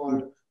Influence,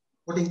 for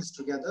putting this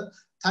together.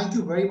 Thank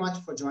you very much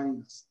for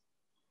joining us.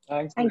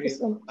 Thanks. Thank you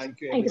so much. Thank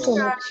you. Thank you so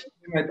much.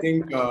 I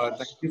think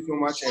thank you so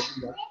much,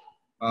 everyone.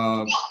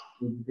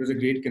 It was a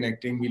great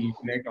connecting. We'll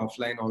connect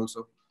offline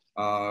also.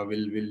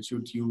 We'll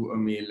shoot you a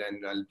mail,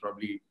 and I'll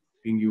probably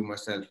ping you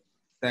myself.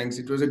 Thanks.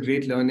 It was a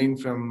great learning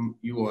from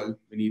you all.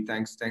 Vineet,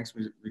 thanks,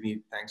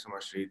 Vineet. Thanks so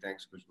much, Sri.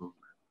 Thanks, Khushbu.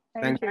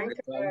 Thank you. Thanks,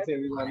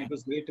 everyone. It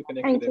was great to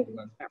connect Thank with you.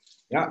 everyone.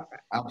 Yeah,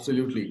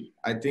 absolutely.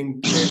 I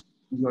think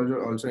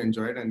you also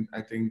enjoyed, and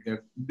I think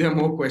there are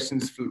more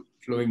questions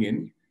flowing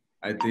in.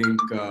 I think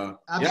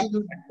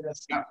absolutely.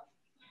 Yes. Yeah.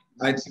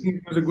 I think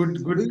it was a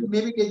good. We'll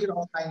maybe take it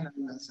offline and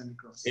we'll send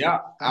across.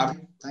 Yeah. Thank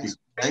you. Thanks.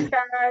 Thank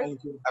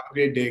you. Have a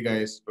great day,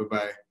 guys.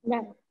 Bye-bye.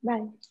 Bye.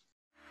 Bye.